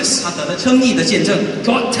righteous. 他得了称义的见证，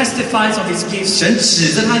 God testifies of his gifts. 神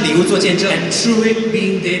指着他礼物做见证。 And through it,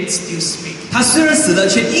 being dead, still speak. 他虽然死了，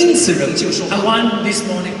却因此仍旧说 I 话。 want this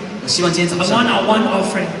morning, 我希望今天早 I 上 want our one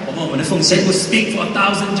offering 我们的奉献 that will speak for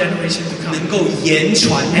 1,000 generations to come. 能够言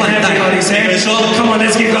传 And 万代。 everybody say, 有人说 come on,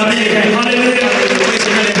 let's give God a hand. Hallelujah. 为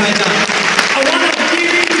神热烈拍掌。 I want our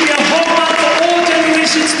giving to be a hallmark for all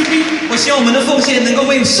generations to be. 我希望我们的奉献能够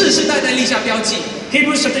为世世代代立下标记。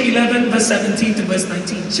 Hebrews chapter 11, verse 17 to verse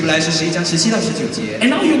 19. 希伯来书11章17到19节。 And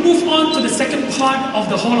now you move on to the second part of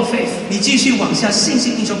the Hall of Faith. 你继续往下，信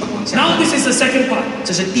心英雄榜往下。 Now this is the second part.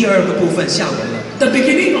 这是第二个部分下文了。 The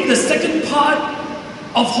beginning of the second part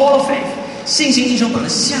of Hall of Faith. 信心英雄榜的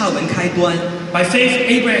下文开端。 By faith,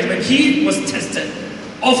 Abraham, when he was tested,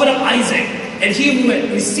 offered up Isaac, and he who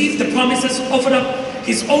had received the promises offered up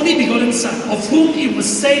his only begotten son, of whom it was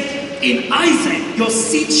said, in Isaac your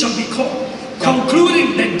seed shall be called,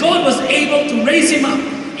 concluding that God was able to raise him up,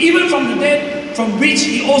 even from the dead, from which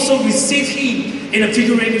he also received him in a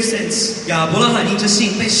figurative sense. 亚伯拉罕因着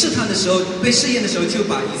信被试探的时候，被试验的时候，就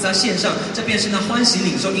把以撒献上，这便是那欢喜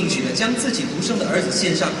领受应许的，将自己独生的儿子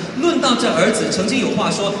献上。论到这儿子，曾经有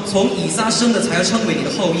话说，从以撒生的才要称为你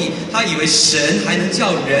的后裔。他以为神还能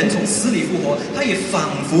叫人从死里复活，他也仿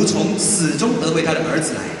佛从死中得回他的儿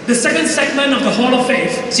子来。The second segment of the Hall of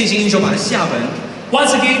Faith 信心英雄榜的下文，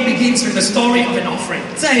 once again begins with the story of an offering.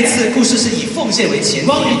 再一次故事是以奉献为前提。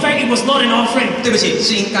 Well, in fact, it was not an offering. 对不起，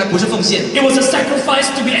是应该不是奉献， It was a sacrifice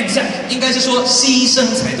to be exact. 应该是说牺牲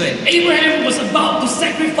才对。 Abraham was about to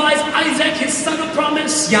sacrifice Isaac, his son of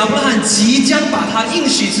promise. 亚伯拉罕即将把他应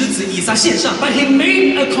许之子以撒献上， But he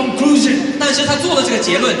made a conclusion 但是他做了这个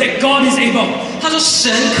结论， that God is able. 他说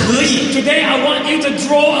神可以。 Today, I want you to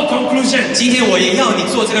draw a conclusion 今天我也要你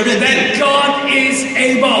做这个认定， that God is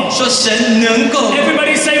able. 说神能够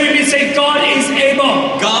Everybody say with me, say God is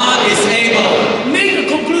able. ，God is able。 Make a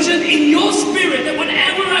conclusion in your spirit that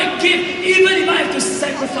whenever I give, even if I have to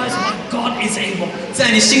sacrifice, my God is able.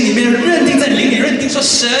 在你心里面认定，在你灵里认定，说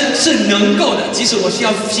神是能够的，即使我需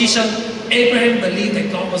要牺牲。 Abraham believed that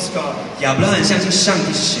God was God 亚伯拉罕相信上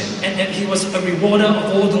帝是神， and that he was a rewarder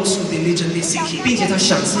of all those who diligently seek him. 并且他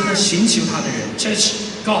赏赐那寻求他的人。 Church,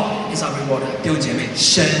 God is our rewarder. 弟兄姐妹，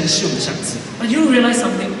神是我们的赏赐。 But you realize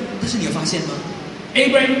something? 但是你有发现吗？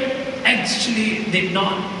 Abraham actually did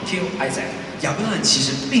not kill Isaac. 亚伯拉罕其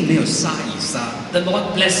实并没有杀以撒， The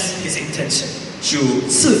Lord blessed his intention. 主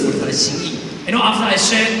赐福了他的心意。 You know, after I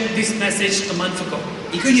shared this message a month ago,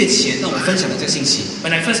 1个月前，当我分享了这个信息，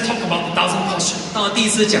 when I first talked about the 1,000 portion, 当我第一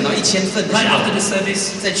次讲到1000份的 right 时候， after the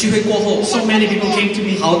service, 在聚会过后， so many people came to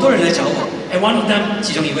me, 好多人来找我， and one of them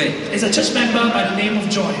其中一位 is a church member by the name of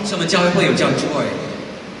Joy. 是我们教会会友叫 Joy，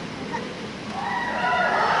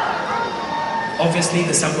 Obviously,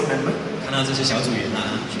 the cell group member. 看到这些小组员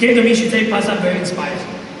啊， She came to me, she said, Pastor, I'm very inspired,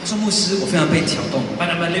 他说牧师，我非常被挑动， but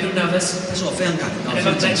I'm a little nervous. 但是我非常感到 I 非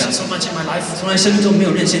never 常紧张 pledged，so much in my life. 从来生命中没有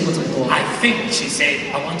任献过这么多。 I think, she said,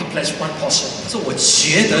 I want to pledge one portion. 他说我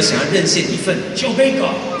觉得想要任献一份， She obeyed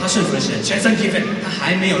God. 他顺服了神， She hasn't given 他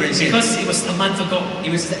还没有任献， because it was a month ago. 因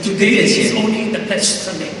为是在1个 Today 月 is 前， only the pledge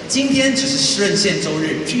Sunday. 今天只是任献周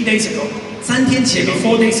日， 3 days ago, 3天前 maybe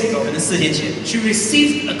 4 days ago, 可能4天前， she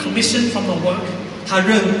received a commission from her work 他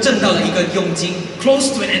挣到了一个佣金，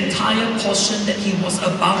 close to an entire portion that he was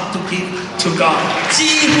about to give to God.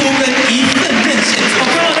 几乎跟一份任献 Oh, 做。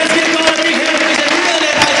 come on, let's give God a big hand. 热烈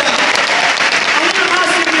拍掌！ I want to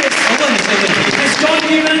ask you this. 我问你这个问题 Has Joy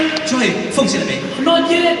given? ，Joy 奉献了没？ Not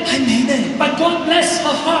yet. 还没呢。 But God bless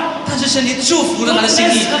her heart. 但是神你祝福了他 God 的心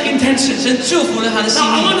bless 意， her intention. 神祝福了他的心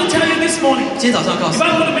Now, I 意。 want to tell you this morning. 今天早上告 If 诉你，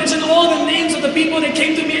 I were to mention all the names of the people that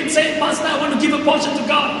came to me and said, Pastor, I want to give a portion to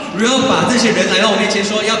God, 如果把这些人来到我面前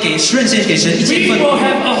说要给任献给神1000 we 份， will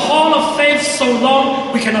have a hall of faith so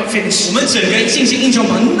long we cannot finish. 我们整个信心英雄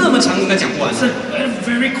榜那么长，应该讲不完 So 了。 a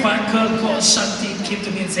very quiet girl called Shanti came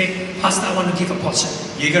to me and said, Pastor, I want to give a portion.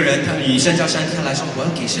 有一个人，他女生叫珊蒂，她来说我要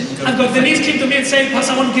给神一个 I've got Denise came to me and said,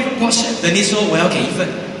 Pastor, I want to give a portion. 等你说我要给一份，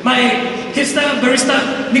 My hipster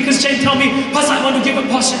barista, Nicky Chen, tell me, Pastor, I want to give a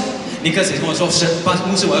portion. 尼克谁跟我说神，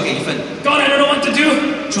牧师我要给一份， God, I don't know what to do.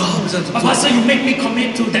 说好不知道怎么 But 做。 Pastor, you make me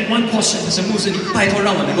commit to that one portion. 但是牧师你拜托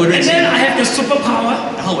让我能够认 And 识， then I have the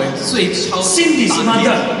superpower. 然后我最超 Cindy's 大力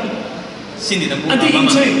mother. 心里的母 Auntie 妈妈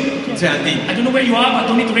Ying，崔安迪， I don't know where you are, but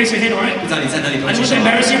don't need to raise your hand, alright? 不知道你在哪里， I 都 don't 举 want to 手。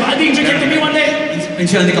 embarrass you, but Auntie Ying came to me one day. 你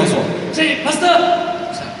崔安迪告诉我， Say, Pastor,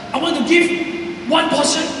 I want to give one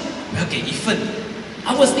portion. 我要给一份。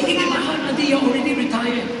I was thinking in my heart, Auntie, you're already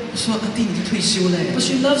retired. 我说阿弟，你就退休了耶。 But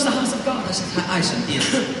she loves the house of God. 但是他爱神殿，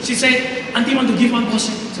 She said, Auntie, want to give one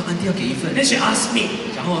portion? 说安迪要给一份。 Then she asked me,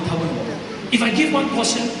 然后他问我， if I give one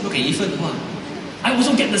portion, 如果给一份的话， I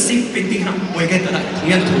also get the same painting, huh? 我也可以得到同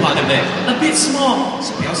样的图画，对不对？ A bit small.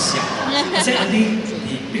 是比较小， I said, Auntie,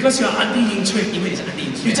 because you're Auntie Ying Cui, 因为你是安迪，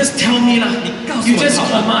 you just tell me lah. 你告诉 You 我 just 就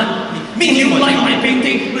好了。 command. 你命 If 令 you 我就 like 好 my 了。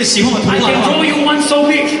 painting, 如果你喜欢我图 I 画的 can 话， draw you one so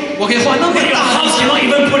big 我可以画那么 that your 大 house 的， cannot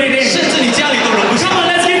even put it in. 甚至你家里都容不 Come 下。 on,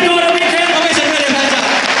 let's give God a big hand. 我为神热烈拍掌，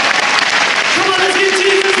 Come on, let's give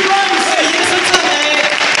Jesus praise. 为耶稣赞美。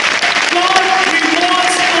 God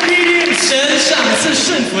rewards obedience. 神赏赐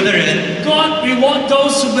顺服的人， God rewards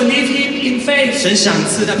those who believe Him in faith. 神赏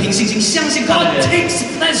赐他凭信心相信他的 God 人。 takes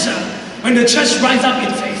pleasure when the church rise up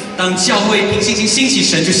in faith. 当教会凭信心兴起，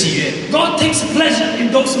神就喜悦。 God takes pleasure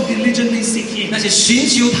in those who diligently seek Him. 那些寻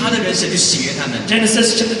求他的人，神就喜悦他们。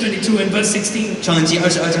 Genesis chapter 22 and verse 16. 创世纪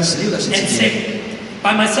22章16到17 And 节。 say,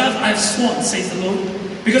 by myself I have sworn, says the Lord,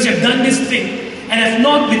 because you have done this thing, and have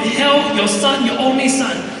not withheld your son, your only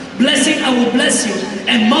son. Blessing I will bless you,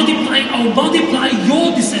 and multiplying I will multiply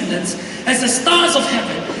your descendants as the stars of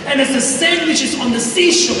heaven, and as the sand which is on the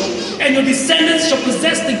seashore, and your descendants shall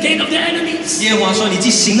possess the gate of their enemies. 耶和华说：“你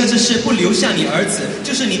既行了这事，不留下你儿子，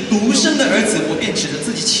就是你独生的儿子，我便指着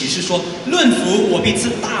自己起誓说：论福，我必赐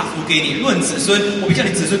大福给你；论子孙，我必叫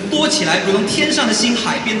你子孙多起来，如同天上的星、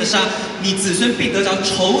海边的沙。你子孙必得着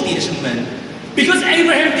仇敌的城门。” Because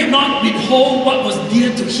Abraham did not withhold what was dear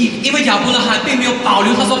to him. 因为亚伯拉罕并没有保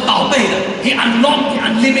留他所宝贝的， He unlocked the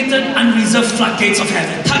unlimited, unreserved floodgates of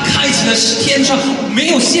heaven. 他开启了天上没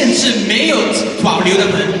有限制、没有保留的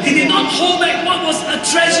门。 He did not hold back what was a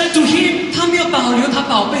treasure to him. 他没有保留他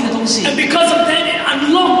宝贝的东西， And because of that, it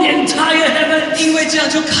unlocked the entire heaven. 因为这样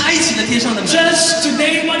就开启了天上的门。 Just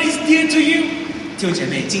today, what is dear to you? 弟兄姐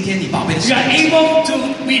妹，今天你宝贝的 You 是 are able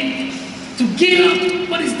to give up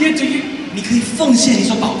what is dear to you, 你可以奉献你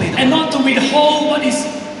所宝贝的， and not to withhold what is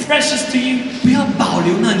precious to you. 不要保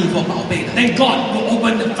留那你所宝贝的。 Then God will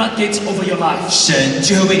open the floodgates over your life. 神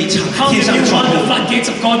就会为你敞开 How 天 many 上 of 的 you 窗 want the 户。 floodgates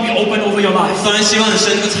of God be open over your life? 当然希望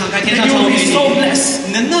神能够敞开天 That 上 you 窗 will 户 be 给 so 你， blessed.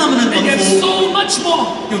 你能那么的 That 蒙 you have 福， so much more.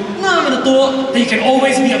 有那么的多， That you can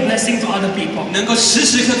always be a blessing to other people. 能够时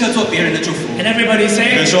时刻刻做别人的祝福。 And everybody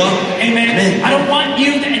say, 有人说 Amen. Amen. I don't want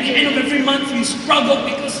you that at the end of every month you struggle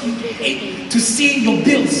because you hate to see your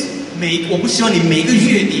bills. 我不希望你每个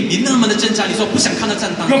月你那么的挣扎，你说不想看到账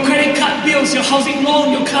单， Your credit card bills, your housing loan,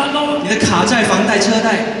 your car loan. 你的卡债、房贷、车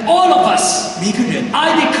贷， All of us, 每一个人， I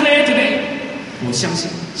declare today 我相信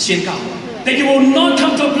宣告， that you will not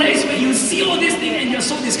come to a place where you see all these things and you're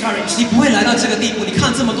so discouraged. 你不会来到这个地步。你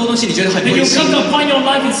看这么多东西，你觉得很 That 灰 you 心， come to a point in your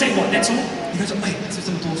life and say, what, that's all? 你会说，哎，就这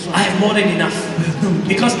么多算 I 了， have more than enough.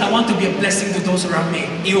 Because I want to be a blessing to those around me.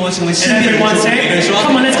 因为我成为身 And 边的人 everyone 祝福。每个人 say, 说，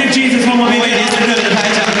 come on, let's give Jesus one more 为 big 耶稣 hand. 热烈的拍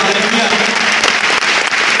掌，哈利路亚。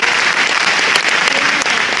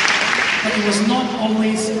 But it was not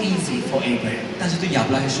always easy for Abraham. 但是对亚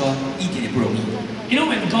伯拉罕说，一点也不容易。 You know,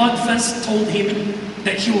 when God first told him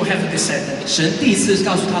that he will have a descendant, 神第一次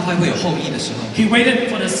告诉他会有后裔的时候， he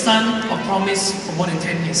waited for the son of promise for more than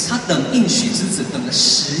 10 years. 他等应许之子等了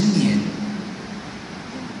10年。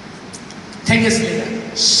 10 years later,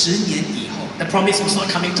 10年以后， the promise was not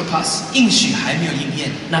coming to pass. 应许还没有应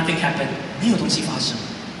验， Nothing happened. 没有东西发生。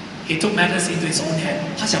 He took matters into his own hand.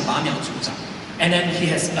 他想拔苗助长， And then he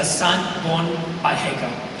has a son born by Hagar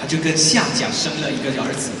他就跟夏甲生了一个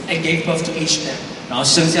儿子， and gave birth to each of them. 然后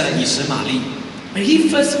生下了以实玛利。 When he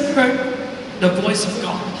first heard the voice of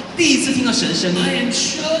God, 第一次听到神的声 I 音， am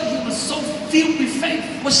sure he was so filled with faith.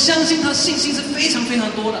 我相信他信心是非常非常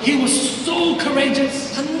多的， He was so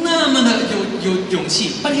courageous. 他那么的有勇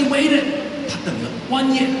气， But he waited 他等了 1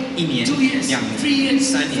 year, 1年、 2 years, 2年、 3 years,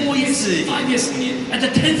 3 年、 4 years, 4 5 年、 years. 5年。 At the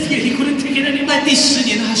 10th year, he couldn't take it anymore. 在第10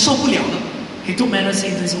年他还受不了了， He took matters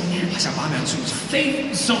into his own hand. 他想拔苗助长。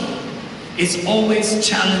 Faith zone is always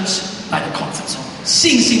challenged by the comfort zone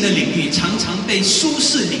信心的领域常常被舒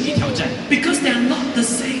适领域挑战， because they are not the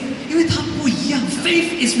same. 因为它不一样。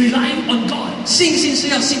 Faith is relying on God, 信心是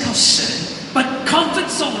要信靠神， but comfort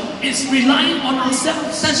zone is relying on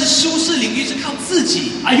ourselves. 但是舒适领域是靠自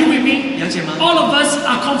己。 Are you with me? 了解吗？ All of us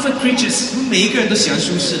are comfort creatures. 我们每一个人都喜欢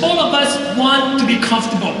舒适， All of us want to be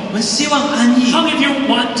comfortable. 我们希望安逸。 How many of you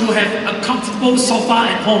want to have a comfortable sofa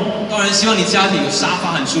at home? 当然希望你家里有沙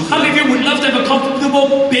发很舒服， How many of you would love to have a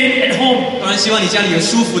comfortable bed at home? 当然希望你家里有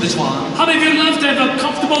舒服的床， How many of you love to have a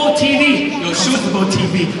comfortable TV? Your shoe- Comfortable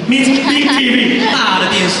TV means big TV. 大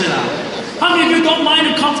的电视啦。How many of you don't mind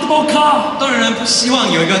a comfortable car? 当然不希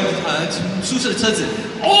望有一个舒适的车子。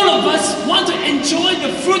 All of us want to enjoy the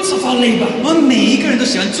fruits of our labor. 我们每一个人都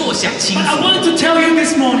喜欢坐享清 But I 福。 want to tell you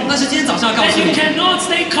this morning 但是今天早上要告 that 诉 you 你， cannot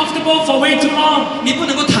stay comfortable for way too long. 你不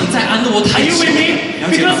能够躺在安乐窝 Are 太 you 久。 with me? 了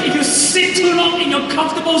解吗 Because？if you sit too long in your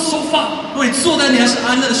comfortable sofa, 如果你坐在那是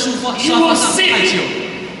安乐的沙发 you 沙 will 发上 sit 太久，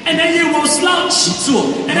 and then you will slouch. 坐，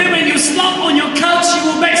 And then when you slump on your couch, you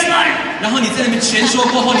will backslide. 然后你在那边蜷缩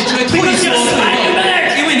过后，你就会退 Because 缩 you're 退 sliding 后，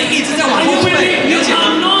 back. 因为你一直在往 Are 后 you with 退。 me? You 了解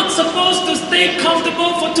are 吗？ not supposed to stay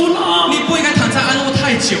comfortable for too long. 你不应该躺在安乐窝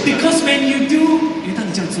太久的， Because when you do, 因为当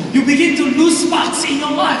你这样做， you begin to lose sparks in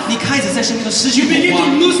your life. 你开始在生命中失去 You 火 begin 花，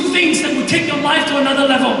 to lose things that will take your life to another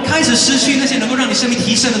level. 开始失去那些能够让你生命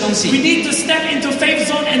提升的东 We 西。 need to step into faith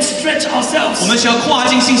zone and stretch 我 ourselves. 们需要跨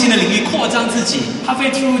进信心的领域，扩张自己。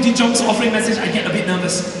 Halfway through Jin Zhong's offering message, I get a bit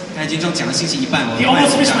nervous. 刚才金钟讲了信息一半，我 He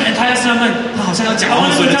almost finished my entire sermon. 他好像要讲 I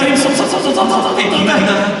完 wanted 所有 to 的 tell 讲 him, stop. 哎，停了停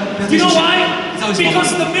了，不要继 You 续 know 你 why? 知道为什么吗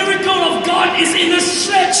Because the miracle of God is in the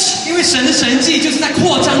stretch. 因为神的神迹就是在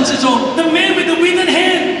扩张之中。 The man with the withered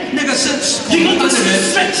hand, 那个是 he 恐 got 慌 to 的人，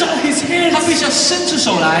 stretch out his 他 hands. 必须要伸出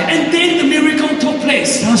手来， And then the miracle took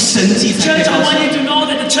place. 然后神迹才可以 Church, 发 I want 生。 you to know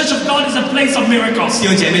that the church of God is a place of miracles. 弟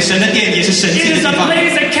兄姐妹，神的殿也是神迹 It 的 is 地 a 方，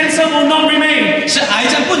 place that cancer will not remain. 是癌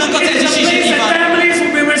症不能够 It 再 is 继 a 续的 place 地 that 方， families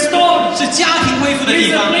will be restored. 是家庭恢复的 It 地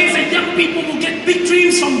is a 方， place that young people will get big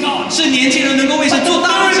dreams from God. 是年轻人能够为神 But the 做大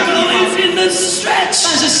梦想的地 miracle 方。 is in the stretch.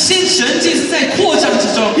 但是神迹是在扩张之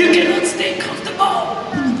中， You cannot stay comfortable.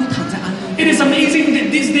 不能够躺在安乐。 It is amazing that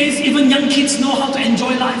these days even young kids know how to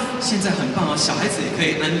enjoy life. 现在很棒哦，小孩子也可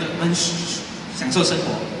以享受生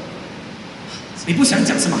活。你不想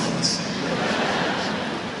讲是吗？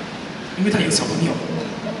因为他有小朋友。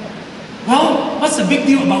Well, what's the big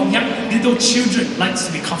deal about young little children likes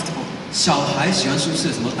to be comfortable? 小孩喜欢舒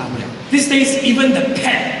适，什么都大不了。 These days, even the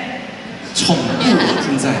pet 宠物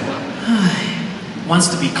现在 wants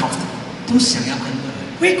to be comfortable. 都想要安乐。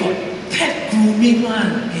 We got pet grooming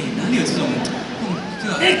one. 哎，哪里有这种这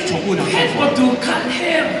个宠物的 Pet got to cut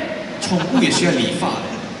hair. 宠物也需要理发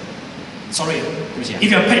的。 Sorry, 对不起啊， if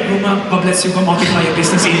you're a pet groomer, God bless you. God multiply your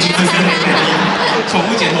business in Jesus' name. 宠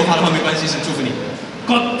物剪头发的话没关系，神祝福你。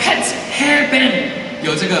 Got pet hairband.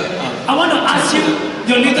 有这个 I want to ask you,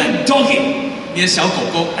 your little doggy. 你的小狗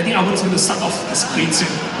狗， I think I want to start off the screen soon.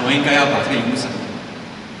 我应该要把这个荧幕上。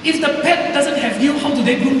 If the pet doesn't have you, how do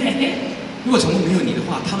they groom their hair? 如果宠物没有你的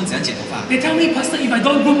话，他们怎样剪头发？ They tell me, Pastor, if I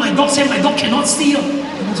don't groom my dog's hair, my dog cannot see.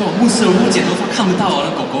 他们说我牧师，如果剪头发看不到哦，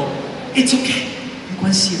那狗狗 It's okay. 没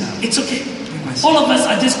关系的， It's okay. 没关系。 All of us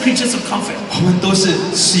are just creatures of comfort. 我们都是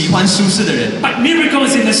喜欢舒适的人， But miracle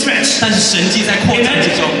is in the stretch. 但是神迹在扩张之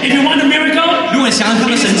中。 If you want a miracle, 如果你想要他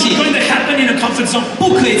们 it's 神 not 迹， going to happen in a comfort zone.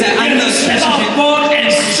 不可以在安 You 乐 have to 舒适 step 圈 out forward and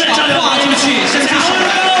stretch out your 跨出 body. 去，伸出手来，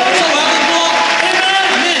说我要更多。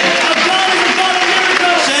 Amen. Our God is a God of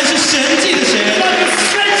miracles. 神是神迹的神， You have to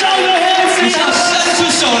stretch out your hands 你 in 是要 heaven. 伸出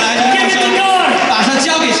手来， Give it to God. 把它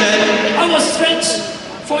交给神。 I was stretched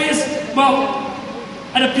 4 years. Well,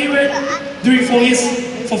 at a period during 4 years,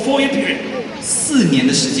 for 4-year period, 4年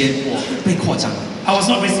的时间，我被扩张了， I was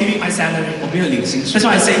not receiving my salary. 我没有领薪水， That's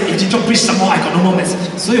why I say, if you don't preach some more, I got no more message.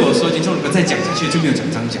 所以我说，金钟如果再讲下去，就没有讲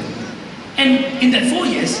章讲。 And in that 4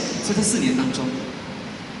 years, 所以在4年当中，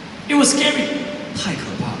 it was scary. 太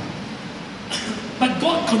可怕了。 But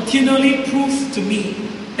God continually proved to me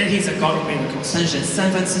that He's a God of miracles. 但是神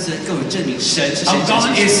三番四次跟我证明，神是 Our 神 God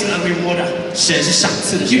真神， is a rewarder. 神是赏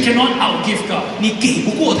赐的 You 神， cannot outgive God. 你给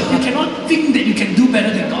不过 You 他， cannot think that you can do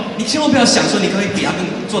better than God. 你千万不要想说你可以比他更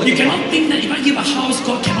做得 You 更好， cannot think that if I give a house,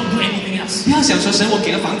 God cannot do anything else. 不要想说神我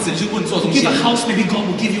给了房子，你就不能做东西 Give a，house, maybe God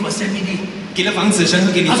will give you a semi-D. 给了房子，神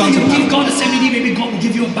会给你 After 双 you 层 give 房， God a semi-D, maybe God will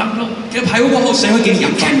give you a bungalow. 给了排屋过后，神会给你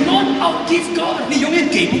洋 You 房， cannot outgive God. 你永远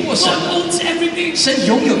给不过神， God owns everything. 神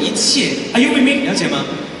拥有一切， Are you with me? 了解吗？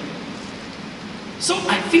 So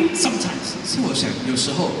I think sometimes 所以我想，有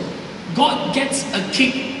时候 God gets a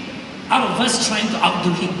kick out of us trying to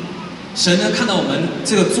outdo Him. 神呢看到我们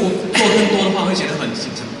这个做更多的话，会觉得很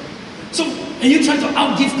紧张。 So, and you try to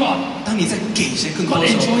outgive God. 当你在给神更多 God 的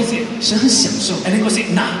时候， enjoys it. 神很享受。 And then God says,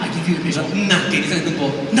 nah, I give you a bit 说 more. 那给你再更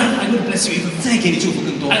多， Nah, I'm going to bless you even more. 再给你祝福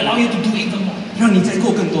更多， I allow you to do even more. 让你再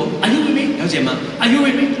过更多， Are you with me? 了解吗？ Are you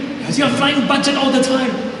with me? You're flying budget all the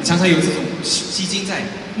time. 你常常有这种基金在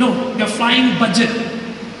No, you're flying budget.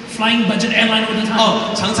 Flying budget airline all the time.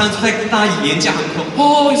 哦，常常在搭廉价航空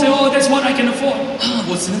Oh, you say, oh, that's what I can afford. 啊，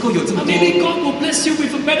我只能够有这么 But 多， maybe God will bless you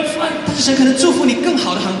with a better flight. 但是神可能祝福你更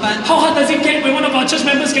好的航班。 How hard does it get when one of our church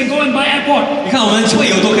members can go and buy airport? 你看我们会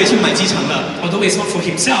友都可以去买机场了， Although it's not for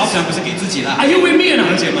himself. 虽然不是给自己啦， Are you with me or 了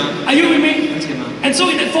not? 解吗？ Are you with me? 了解吗？ And so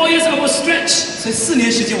in that 4 years, I was stretched. 所以4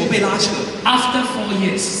年时间我被拉扯。After 4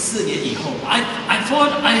 years, 4年以后， I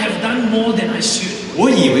thought I have done more than I should. 我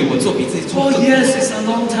以为我做比自己做 4更多。 years is a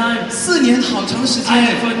long time. 4年好长时间 I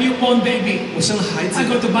have a newborn baby. 我生了孩子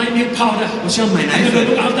I，got to buy milk powder. 我需要买 I 奶 got to 粉，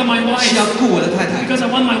 look after my 需 wife. 要顾我的太太， Because I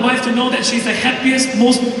want my wife to know that she's the happiest,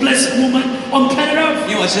 most blessed woman on planet Earth.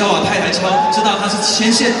 因为我知道我太太知道她是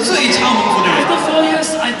全世界最超蒙福的人。 After 4 years,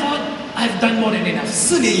 I thought I've done more than enough.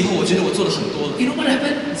 4年以后，我觉得我做了很多了。 You know what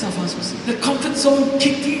happened? 你知道发生什么事？ The comfort zone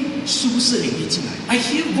kicked in. 舒适领域进来， I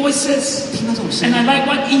hear voices, 听到这种声 and 音 I， like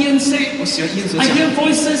what Ian said. 我喜欢伊恩所 I 讲 hear 的。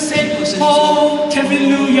 voices say, "Oh,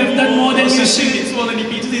 Kelvin Loo, you have done more than you 是 should." 你做了，你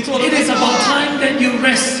比自己做的 It 更 is 好。 about time that you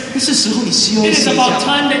rest. 是时候你休 It 息 is 一 about 下，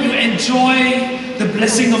 time that you enjoy the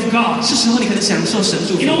blessing of God. 是时候你可能享受神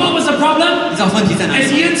祝福 You。know what was the problem? 你知道问题在哪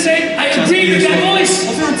As 里？ Ian said, I 像 agree 伊恩 with 说 that voice.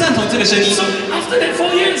 我非常赞同这个声音。 So after that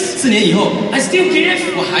 4 years, 4年以后， I still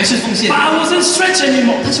gave, 我还是奉献 but，I wasn't stretched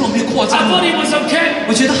anymore. 但是我没有扩 I 张， thought it was okay.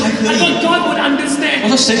 我觉得还可 I 以。 thought God would 我 understand.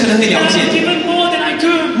 说神可能会 And 了 I've 解， given more than I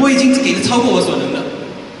could. 我已经给的超过我所能的。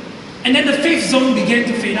 And then the faith zone began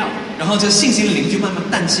to fade out. 然后这信心的灵就慢慢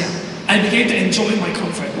淡下， I began to enjoy my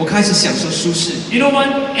comfort. 我开始享受舒适。 You know what?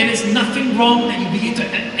 It is nothing wrong that you begin to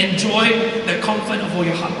enjoy the comfort of all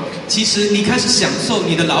your hard work. 其实你开始享受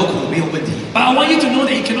你的劳苦没有问题， But I want you to know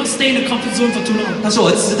that you cannot stay in the comfort zone for too long. 但是我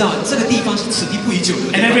知道这个地方是此地不宜久留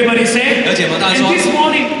的 And 地方。 everybody say, 了解吗？大家 and 说， this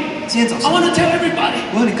morning, 今天早 I 上 want to tell everybody,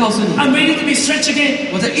 我要你告诉你， I'm ready to be stretched again.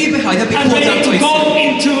 我在预备好要被 I'm 扩张 ready 做 to 一次， go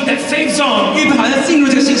into that faith zone. 预备好要进入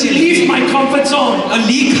这个信心领 Leave 域， my comfort zone.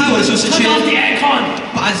 离开我的舒适 Turn 圈， off the aircon.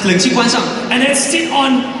 把冷气关上， And then sit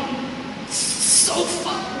on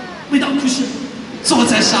sofa without cushion. 坐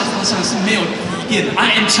在沙发上是没有椅垫的。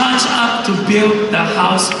 I am charged up to build the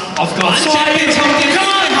house of God. 现在被充电，更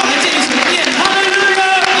好的建立神的殿。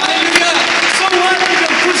 Hallelujah! 哈利路亚！ So what if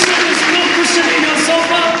your cushion is no cushion in your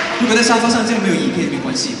sofa? 如果在沙发上这个没有椅垫没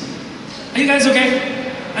关系， Are you guys okay?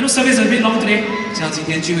 I know service is a bit long today. 像今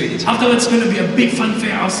天聚会有点长， Afterwards, it's going to be a big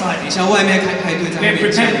funfair outside. 等一下外面开派对，在 We 外 have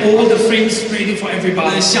面家 prepared 里， all the frames ready for 把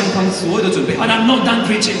everybody. 相框所有都准备好 But，I'm not done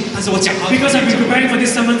preaching 但是我讲好， because I've been preparing for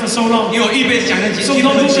this sermon for so long. 因为我预备讲的节 So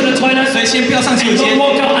don't go to the toilet 所以先不要上洗手 and 间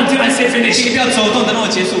don't，walk out until I say 请 finish. 不要走动，等到我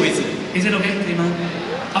结束为止。 Is it okay? 可以吗？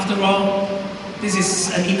 After all, this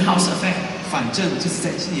is an in-house affair. 反正就是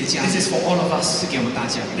在自己的家， This is for all of us. 是给我们大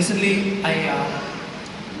家。 Recently,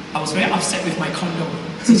 I was very upset with my condo.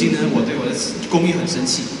 最近呢，我对我的公寓很生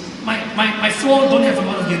气。 My floor don't have a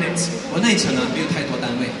lot of units. 我那一层呢没有太多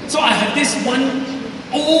单位， So I have this one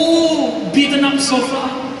old beaten up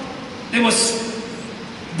sofa that was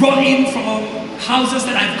brought in from houses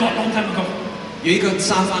that I've got long time ago. 有一个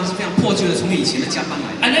沙发是非常破旧的，从以前的家搬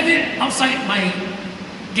来的， I left it outside my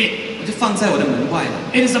gate. 我就放在我的门外了，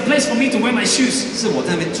 It is a place for me to wear my shoes 是我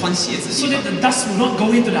在那边穿鞋子的 so 地 that 方。 the dust will not go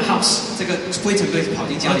into the house. 这个灰尘不会跑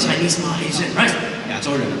进家 Not 里面。 Chinese, not Asian, right? 亚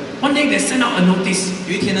洲人， One day they sent out a notice.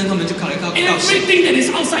 有一天呢，他们就考虑到告示， Everything that is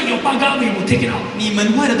outside your paga, we will take it out. 你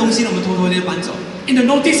门外的东西呢，我们偷偷的搬走。 In the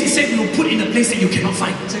notice, it said we will put in a place that you cannot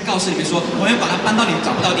find. 在告示里面说，我要把它搬到你找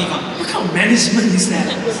不到的地方。 What kind of management is that?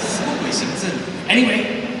 什么鬼行政？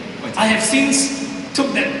 Anyway, I have since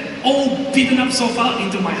took that old beaten up sofa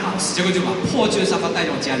into my house. 结果就把破旧的沙发带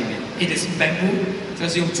到我家里面， It is bamboo. 这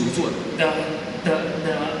是用竹做的，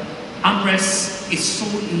 The armrest is so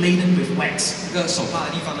laden with wax. 这个手把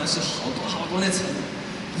的地方呢是好多那层，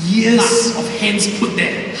 Years of hands put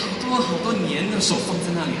there. 好多年的手放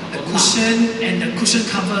在那里，好 The 多蜡。 cushion and the cushion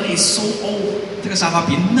cover is so old. 这个沙发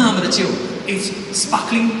皮那么的旧， It's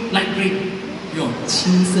sparkling light green. 用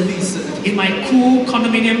青色、绿色的。 In my cool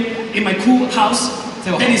condominium, in my cool house,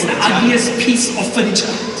 that is the ugliest piece of furniture.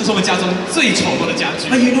 这是我们家中最丑陋的家具。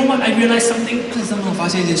 But you know what? I realized something. 但是让我发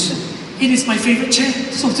现一件事， It is my favorite chair.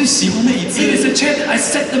 这是我最喜欢的椅子 It。is the chair that I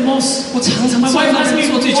sat the most. 我常常 My 坐 wife 在那 asked 边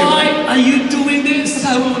me, 坐最久 why 的。 are you doing this?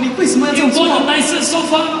 他还问我，你为什么要这 You 样做？ bought a nicer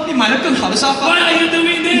sofa. 你买了更好的沙 Why 发， are you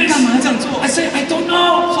doing 你 this? 干嘛要这样做？ I said, I don't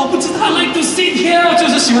know. 我不知 I 道， like to sit here. 我就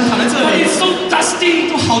是喜欢躺在这 But 里， it's so dusty.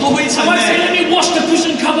 都好多灰尘 My wife said, 呢。 let me wash the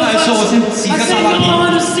cushion cover 他还说我 first. 先洗 I 个 said, 沙发 no, I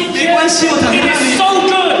want to 皮， sit 没 here. 关系，我躺在 It 那 is 里， so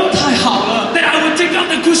good 太好了。 that I would take out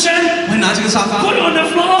the cushion, 我会拿这个沙发 put it on the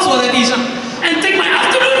floor, 坐在地上， and take my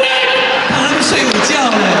afternoon nap. 躺在那边睡午觉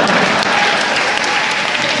嘞。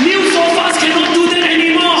 New sofas cannot do that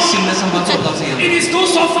anymore. 新的沙发做不到这样， It is those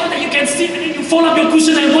sofa that you can sit and then you fold up your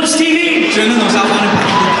cushion and watch TV. 觉得那种沙发你把衣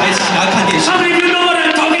服抬起来看电视， How many of you know what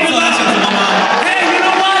I'm talking 知道在想什 about? 么吗？ Hey, you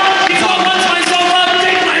know what? If God wants my sofa,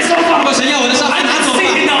 take my 如 sofa. 果神要我的沙 I 发拿 can 走 sit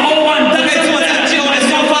in 吧， the whole one. 我可以坐在旧的 My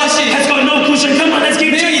沙发 sofa 系， has got no cushion. Come on, let's keep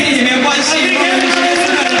没有椅 changing. 垫也没有关系，我们是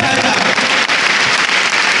个人开场。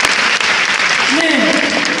 Man,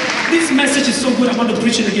 this message is so good. I want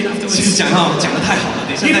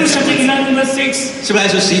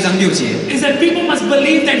 6节 is that people must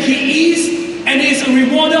believe that He is and is a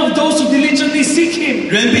rewarder of those who diligently seek Him.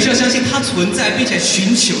 人必须要相信他存在，并且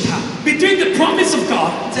寻求他。 Between the promise of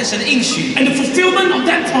God 在神的应许 and the fulfillment of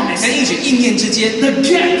that promise, 和应许应验之间 the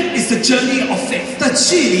gap is the journey of faith. 的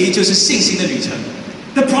距离，就是信心的旅程。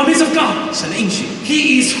 The promise of God. 神的应许，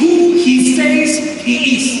 He is who He says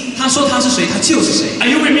He is. 他说他是谁，他就是谁。 Are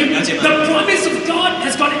you with me? 了解吗？ The promise of God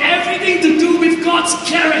has got everything to do with God's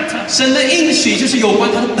character. 神的应许就是有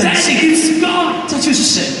关他的本 That 性， is God. 这就是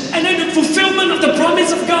神。 And then the fulfillment of the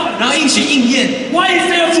promise of God. 然后应许应验， Why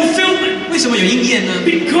is there a fulfillment? 为什么有应验呢？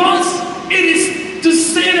 Because it is to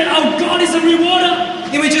say that our God is a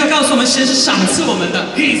rewarder. 因为就要告诉我们，神是赏赐我们的，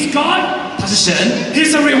 He is God. 他是神，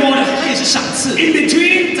 He's a rewarder. 他也是赏赐。 In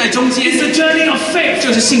between 在中间 is the journey of faith.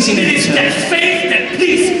 就是信心的 It 旅 is 程， that faith that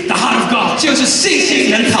pleases the heart of God. 就是信心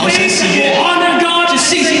能讨神 Faith 喜 that 悦 will。honor God. 是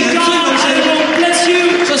信心能 God, 尊荣 I 神。 will bless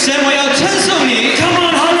you. 说神，我要称颂你。 Come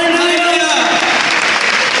on, 哈利 hallelujah. 路亚！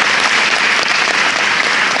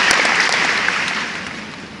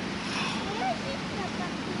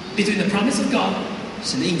 Between the promise of God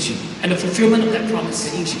神的应许 and the fulfillment of that promise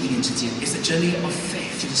跟应许应验之间， is the journey of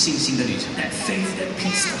faith. 就是信心的旅程。 That faith that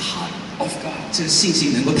pleases the heart of God. 这个信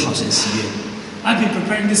心能够讨神喜悦。 I've been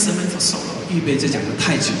preparing this sermon for so long. 预备这讲了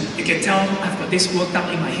太久， You can tell I've got this worked out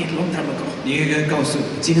in my head a long time ago. 你应该告诉我，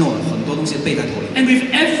今天我很多东西背在头里。 And with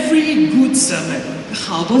every good sermon,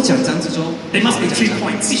 好多讲章之中， There must be 好的 3 讲章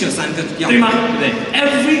points. 必须有3个要对吗？对不对？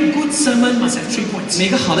 Every good sermon must have 3 points. 每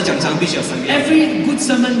个好的讲章必须有3个要点， Every good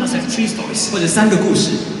sermon must have 3 stories. 或者3个故事，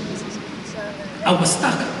 I was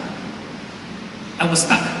stuck. I was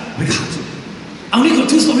stuck. 会卡住。 I only got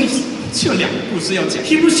 2 stories. 只有2个故事要讲。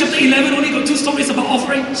 Hebrews chapter 11 only got 2 stories about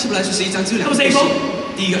offering. 希伯来书11章只有2个 That 故 was 事 Abel.。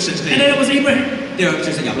第一个是这 And 个， then it was Abraham. 第二个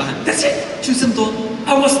就是亚伯拉罕， That's it. 就这么多，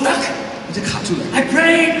 I was stuck. 我就卡住了。 I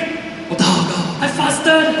prayed. 我祷告， I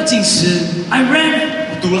fasted. 我禁食， I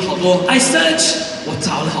read. 我读了好多， I searched. 我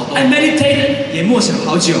找了好多 I，meditated. 也默想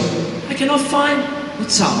好久， I cannot find 我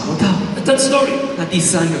找不到。 the 3rd story. 那第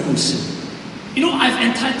3个故事， You know, I've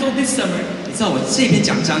entitled this sermon 你知道我这篇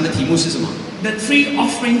讲章的题目是什么？ The 3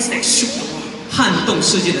 offerings that shook the world. 撼动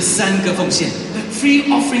世界的3个奉献， The 3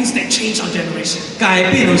 offerings that changed our generation.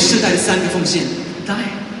 改变了世代的3个奉献。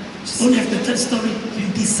 Die. Don't have the 3rd story. 因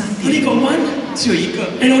为第3 Only 点 got 1只有1个，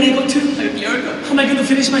 and only got 2. 还有第2个， How am I going to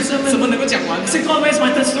finish my 怎 sermon? 么能够讲完 I 呢？ said, God, where's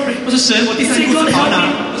my 3rd story? 我说神，我第3个故事跑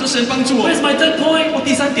哪？我说神帮助我， Where's my 3rd point? 我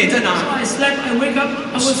第3点在 So 哪？ I slept, I wake up,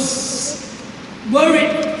 I was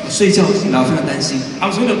worried. 我睡觉醒来，我非常担心。 I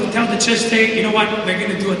was going to tell the church today, you know what, we're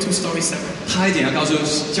going to do a 2-story sermon. 差一点要告诉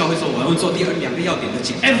教会说，我要做第2个要点的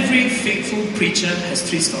讲。 Every faithful preacher has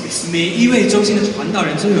 3 stories. 每一位忠心的传道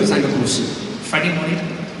人都有3个故事。 Friday morning,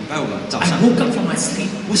 礼拜5早 I 上， woke up from my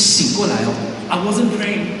sleep. 我醒过来哦， I wasn't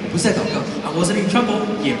praying. 我不是在祷告， I wasn't in trouble.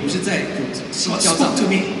 也不是在心 God 焦躁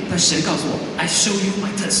spoke，to me. 但神告诉我， I show you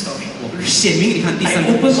my 3rd story. 我显明给你看第 I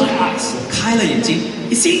 3个故 opened 事。 my eyes. 我开了眼睛，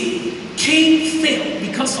 You see, Cain failed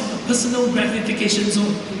because of the personal gratification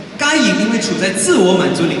zone. 该隐因为处在自我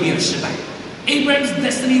满足领域而失败。 Abraham's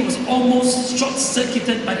destiny was almost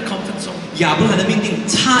short-circuited by the comfort zone. 亚伯兰的命定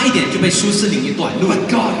差一点就被舒适领域短路， But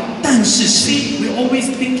God, 但是神， see, we always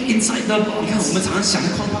think inside the 你看我 box. 们常常想在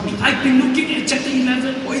框框里。 I've been looking at chapter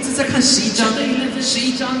 11. 我一直在看11章 Chapter 11.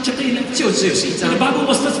 ，11章 Chapter 11. 就只有11章 When the，Bible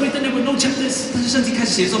was first written, there were no chapters. 但是圣经开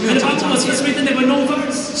始写的时候没 When 有 the 章 Bible was 节， first written, there were no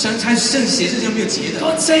verse. 开始圣经写圣经没有节的。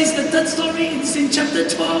 God says the 3rd story is in chapter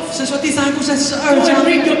 12. 神说第3个故事在12 Go 章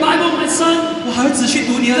and，read your Bible, my son. 我儿子去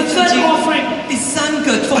读你的 The 圣 3rd 经。 offering. 第3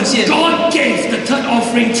个奉献， God gave the 3rd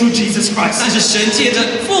offering through Jesus Christ. 但是神借着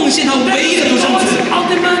奉献他 That 唯一 is 的独生 God's 子，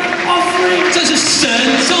 ultimate offering. 这是神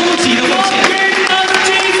终极的奉 God 献。 gave us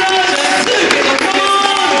Jesus. 神赐给了 Come on.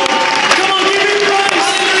 Come on, give him praise.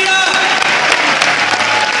 哈利路亚！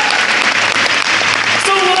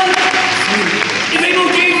 So what? If Abel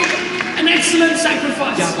gave an excellent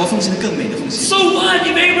sacrifice. 亚伯奉献了更美的奉献， So what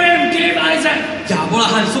if Abraham gave Isaac? 亚伯拉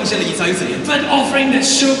罕奉献了以撒与子连， Third offering that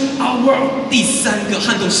shook our world. 第3个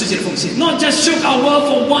撼动世界的奉献， Not just shook our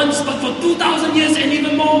world for once, but for 2,000 years and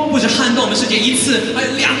even more. 不止撼动我们世界1次，还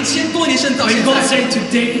有2000多年甚至到现 When God 在。 said,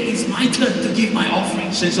 today is my turn to give my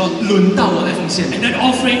offering. 神说轮到我来奉献， And that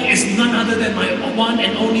offering is none other than my one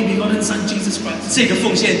and only begotten Son, Jesus Christ. 这个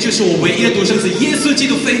奉献就是我唯一的独生子耶稣基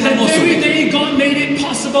督，非他 That 莫属。 very day, God made it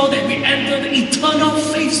possible that we enter the eternal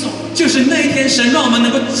faith zone. 就是那一天，神让我们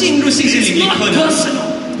能够进入信心 It's 领域， not 可能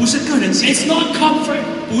personal. 不是个人性， It's not comfort.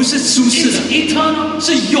 不是舒适 It's 的， eternal.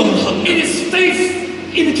 是永恒 It 的， is faith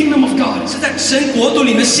in the kingdom of God. 是在神国度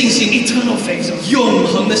里面的信心， Eternal faith zone. 永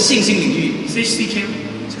恒的信心领域。 CHCKL,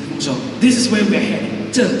 陈丰收， this is where we're heading.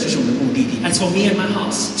 这就是我们的目的地。As for me and my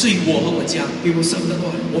house, 至于我和我家， we will serve the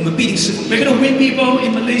Lord. 我们必定侍奉 We're 耶 going 和 to 华。 win people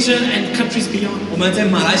in Malaysia and countries beyond. 我们在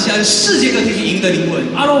马来西亚、世界各地去赢得灵魂，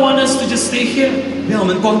 I don't want us to just stay here. 不要我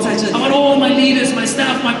们光在这里 I。want all my leaders, my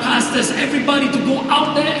staff, my pastors, everybody to go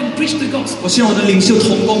out there and preach the gospel. 我希望我的领袖、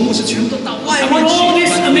同工、牧师全部都到外 I 面 want all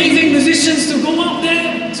these 去， amazing musicians to go out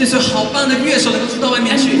there 这些好棒的乐手能够出到外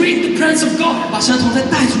面 and 去， bring the presence of God 把神的同在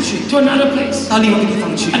带出去， to another place. 到另外一个地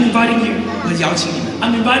方去。 I'm inviting you. 我邀请你们，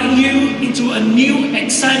 I'm inviting you into a new,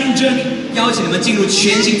 exciting journey 邀请你们进入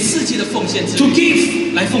全新刺激的奉献之 to 旅，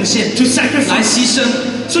 give, 来奉献， to 来 sacrifice, 牺牲，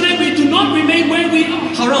 so that we do not remain where we are,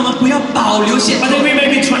 好让我们不要保留现 but 状 that，we may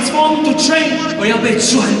be transformed to train, 而要被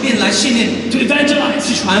转变来训练， to evangelize,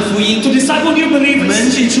 去传福音， to disciple new 门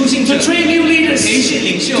believers, 训初信 to 者， train new leaders, 培训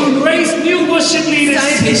领袖， to raise new worship leaders,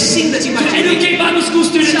 栽培新的敬拜 to 主领， educate Bible school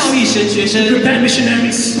students, 教育神学 to 生， prepare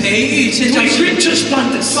missionaries, 培育千 to 教士， equip church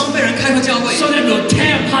planters, 装备人开拓教会， so that we'll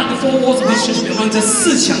tear apart the four walls of this church building, 让这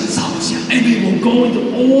四墙造下， and we will go into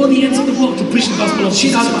all the ends of the world to preach the gospel of 去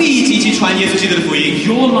Jesus 到 Christ. 地极去传耶稣基督的福音。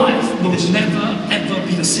 Your life will never ever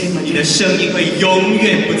be the same 你的 again. 生命会永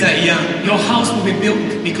远不再一样， Your house will be built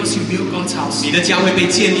because you built God's house. 你的家会被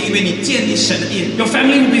建立，因为你建立神的殿； Your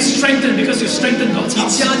family will be strengthened because you strengthened God's 你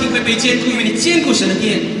house. 家庭会被坚固，因为你坚固神的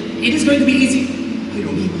殿。 It is going to be easy. 会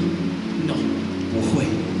容易吗？ No. 不会，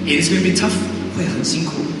 It is going to be tough. 会很辛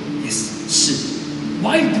苦。 Yes. 是，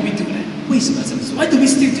 Why do we do that? 为什么要这么做？ Why do we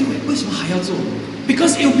still do it? 为什么还要做？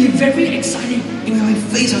 Because it will be very exciting, 因为会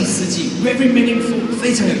非常刺激， very meaningful,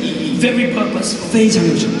 非常有意义， very purposeful. 非常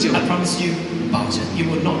有成就。 I promise you, 保证 you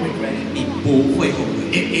will not regret it. 你不会后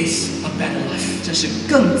悔， It is a better life. 这是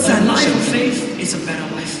更 A 赞的 life 生 of 命。 faith is a better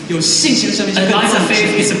life. 有信心的生命是 A 更 life 赞 of 的生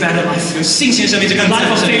faith 命。 is a better life. 有信心的生命是 A 更赞 life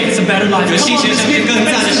的 of 生 faith 命。 is a better life. 有 Come 信 on, 心的 let's 生命 give 更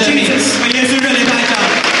赞的 thanks 生 to 命。 Jesus. 为耶稣热烈拍掌。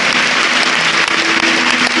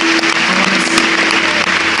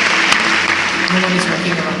 No one is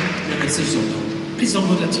walking around. 人们是手动， Please don't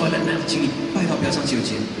go to the toilet now. 请你拜到不要上九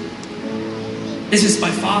节。 This is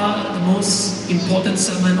by far the most important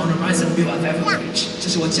sermon on Horizon View I've ever preached. 这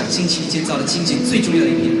是我讲星期一建造的经节最重要的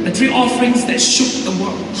一篇， The three offerings that shook the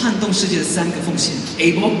world: 撼动世界的三个奉献：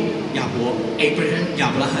 Abel, 亚伯、 Abraham,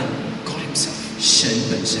 亚伯拉罕、 God Himself. 神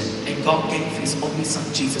本身。 And God gave His only Son,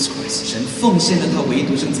 Jesus Christ, 神奉献了他唯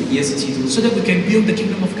独生子耶稣基督， so that we can build the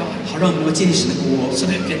kingdom of God, 好让我们能够建立神的国， so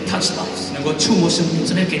that we can touch lives, 能够触摸生命，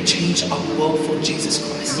 so that we can change our world for Jesus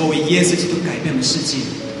能 Christ. 够为耶稣基督改变我们世界。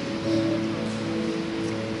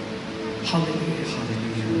 Hallelujah. 哈利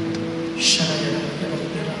路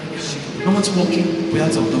亚！ No one's walking. 不要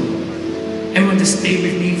走动， Everyone just stay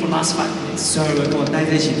with me for last 5 minutes, 所有人跟我待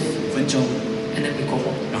在一起5分钟， and then we go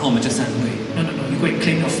home. 然后我们就散会。 No. You go and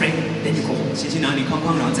claim your frame, then you go home. 先去拿你框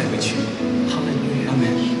框，然后再回去。 Hallelujah. 阿门。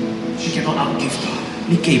 You cannot outgive God.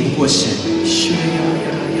 你给不过神，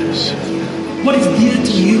 What is dear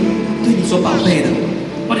to you? 对你所宝贝的，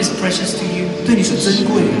 What is precious to you? 对你所珍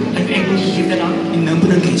贵的， Are you able to give that up? 你能不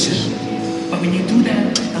能给神？ But when you do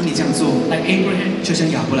that, 当你这样做， like Abraham, 就像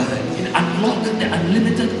亚伯拉罕， it unlock the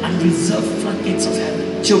unlimited, unreserved floodgates of heaven.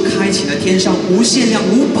 就开启了天上无限量、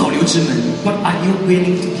无保留之门。 What are you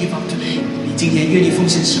willing to give up today 你今天愿意奉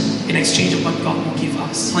献什么， in exchange of what God will give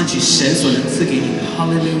us? 换取神所能赐给你的？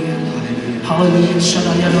 Hallelujah. 哈利路亚！ Hallelujah.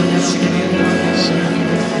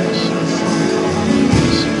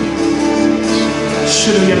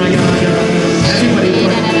 Everybody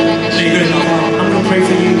pray. 每个人祷告， I'm going to pray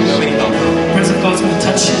for you. 我要为你祷告， Presence of God's going to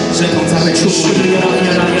touch you. 神同在会触摸你。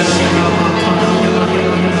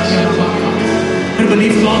 We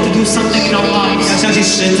believe God to do something in our 要 lives. 相信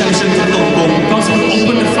神在你生命中动工， God's going to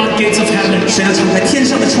open the floodgates of heaven. 神要敞开天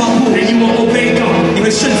上的窗户， And you will obey God. 你会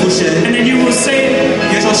顺服神。 And then you will say,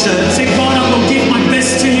 你会说神， say, God, I will give my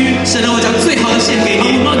best to you. 神让我将最好的献给 I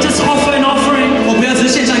你， will not just offer an offering. 我不要只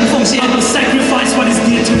是献上一个奉献， I will sacrifice what is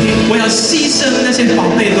dear to me. 我要牺牲那些宝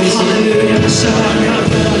贝的东西。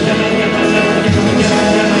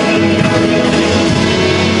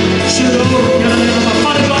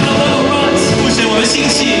 Father God, I want to rise 父神，我们兴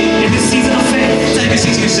起， in this season of faith. 在一个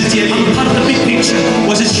新兴的世界里， I'm part of the big picture.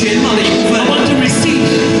 我是全貌的一部分 I，want to receive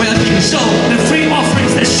我要领受 the three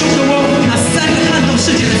offerings that shook the world. 那三个撼动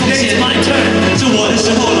世界的奉 It's 献。 my turn. 是我的时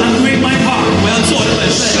候了， I'm doing my part. 我要做我的本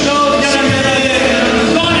分。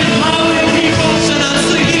 God empower your people. 神啊，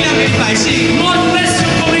赐予力量给百姓， Lord bless your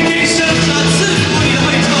congregation. 神啊，赐福你的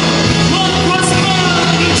会众。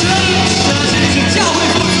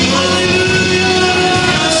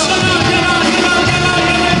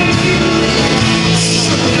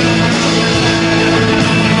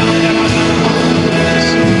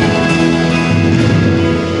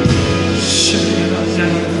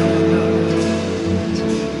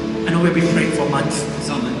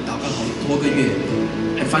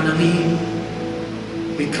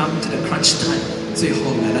to the crunch time. 最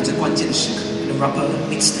后来到这关键的时刻， The rubber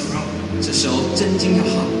meets the road. 这时候真经要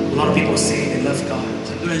好。A lot of people say they love God.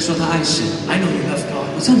 很多人说他爱神， I know you love God.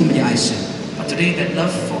 我知道你们也爱神， But today that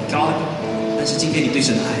love for God, 但是今天你对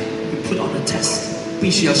神的爱 you put on a test.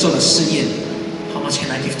 必须要受到试验。 How much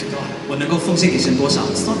can I give to God? 我能够奉献给神多少？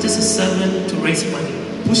 It's not just a sermon to raise money.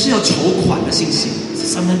 不是要筹款的信心， It's a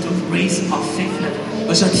sermon to raise our faith level.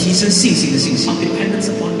 而是要提升信心的信心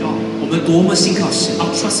Our。dependence upon God. 我们多么信靠神，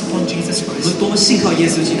 Our trust upon Jesus 我们 Christ. 多么信靠耶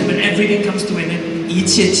稣基 And 督。 when everything comes to an end, 一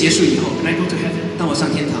切结束以后， when I go to heaven, 当我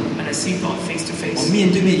上天堂， when I see God face to 我 face,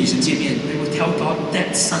 面对面与神见面， we will tell God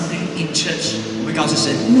that Sunday in church 我会告诉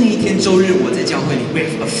神，那一天周日我在教会里，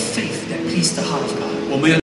 with a faith that pleased the heart of God. 我们有